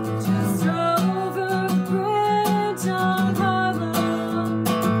 just over the bridge on Harlem.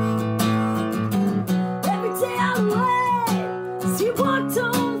 Every day I wait as he walked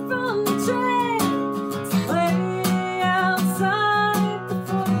home from the train to play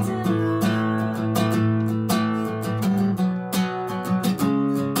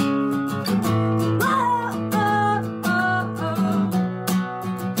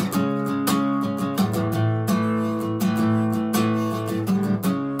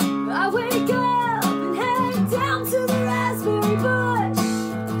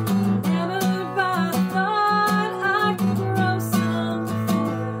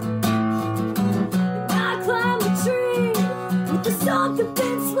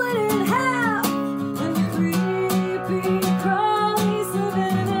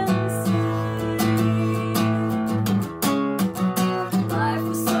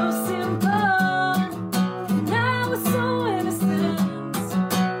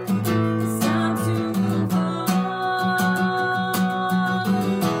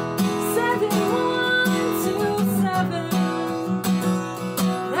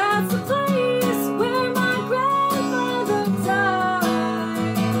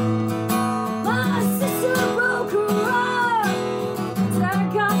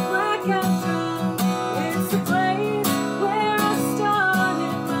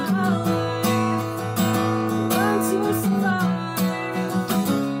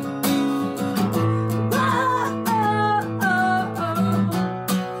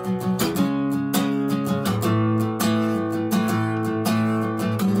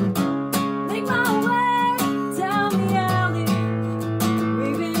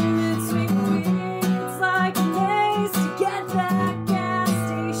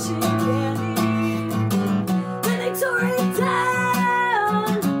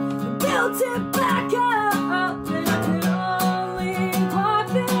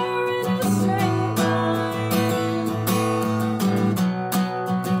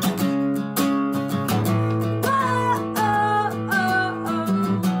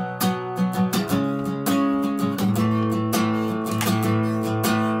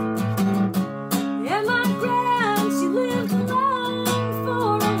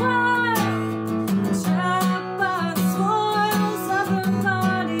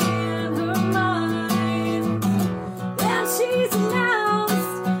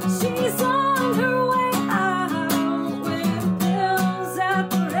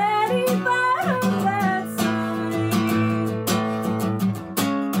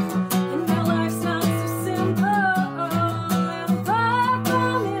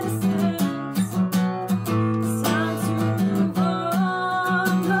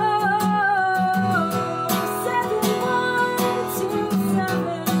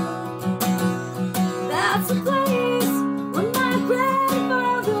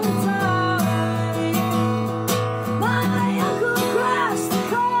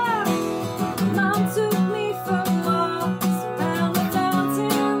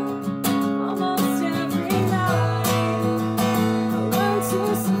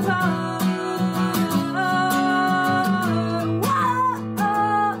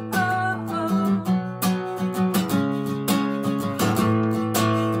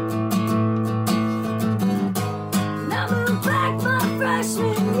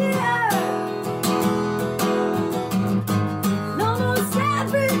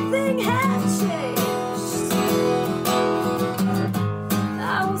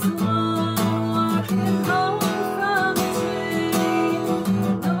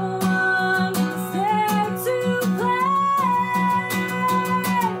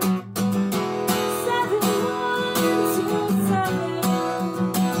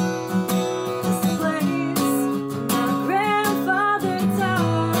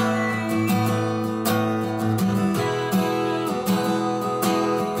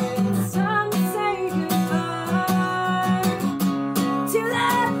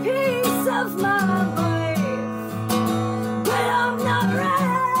love my life, but I'm not ready.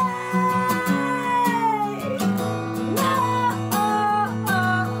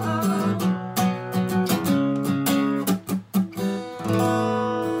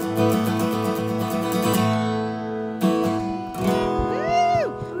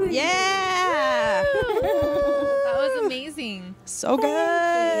 Yeah. That was amazing. So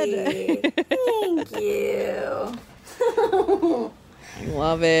good. Thank you.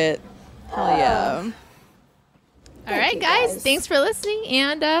 Love it. Hell yeah. All right, you, guys. guys. Thanks for listening,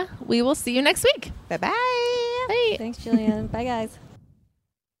 and we will see you next week. Bye-bye. Bye. Thanks, Gillian. Bye, guys.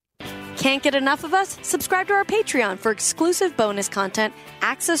 Can't get enough of us? Subscribe to our Patreon for exclusive bonus content,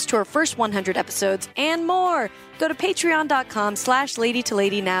 access to our first 100 episodes, and more. Go to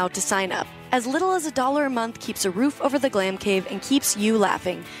patreon.com/ladytolady now to sign up. As little as $1 a month keeps a roof over the glam cave and keeps you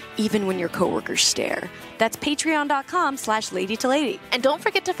laughing, even when your coworkers stare. That's patreon.com/ladytolady. And don't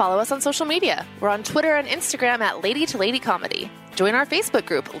forget to follow us on social media. We're on Twitter and Instagram at Lady to Lady Comedy. Join our Facebook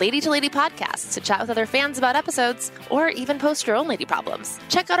group, Lady to Lady Podcasts, to chat with other fans about episodes, or even post your own lady problems.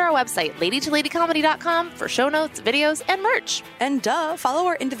 Check out our website, ladytoladycomedy.com, for show notes, videos, and merch. And follow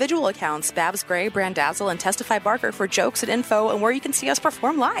our individual accounts, Babs Gray, Brandazzle, and Testify Barker, for jokes and info and where you can see us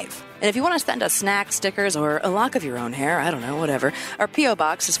perform live. And if you want to send us snacks, stickers, or a lock of your own hair, I don't know, whatever, our P.O.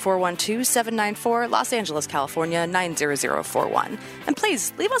 Box is 412-794, Los Angeles, California, 90041. And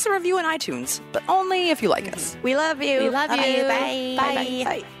please, leave us a review on iTunes, but only if you like us. We love you. We love you. Bye. Bye.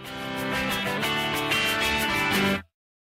 Bye.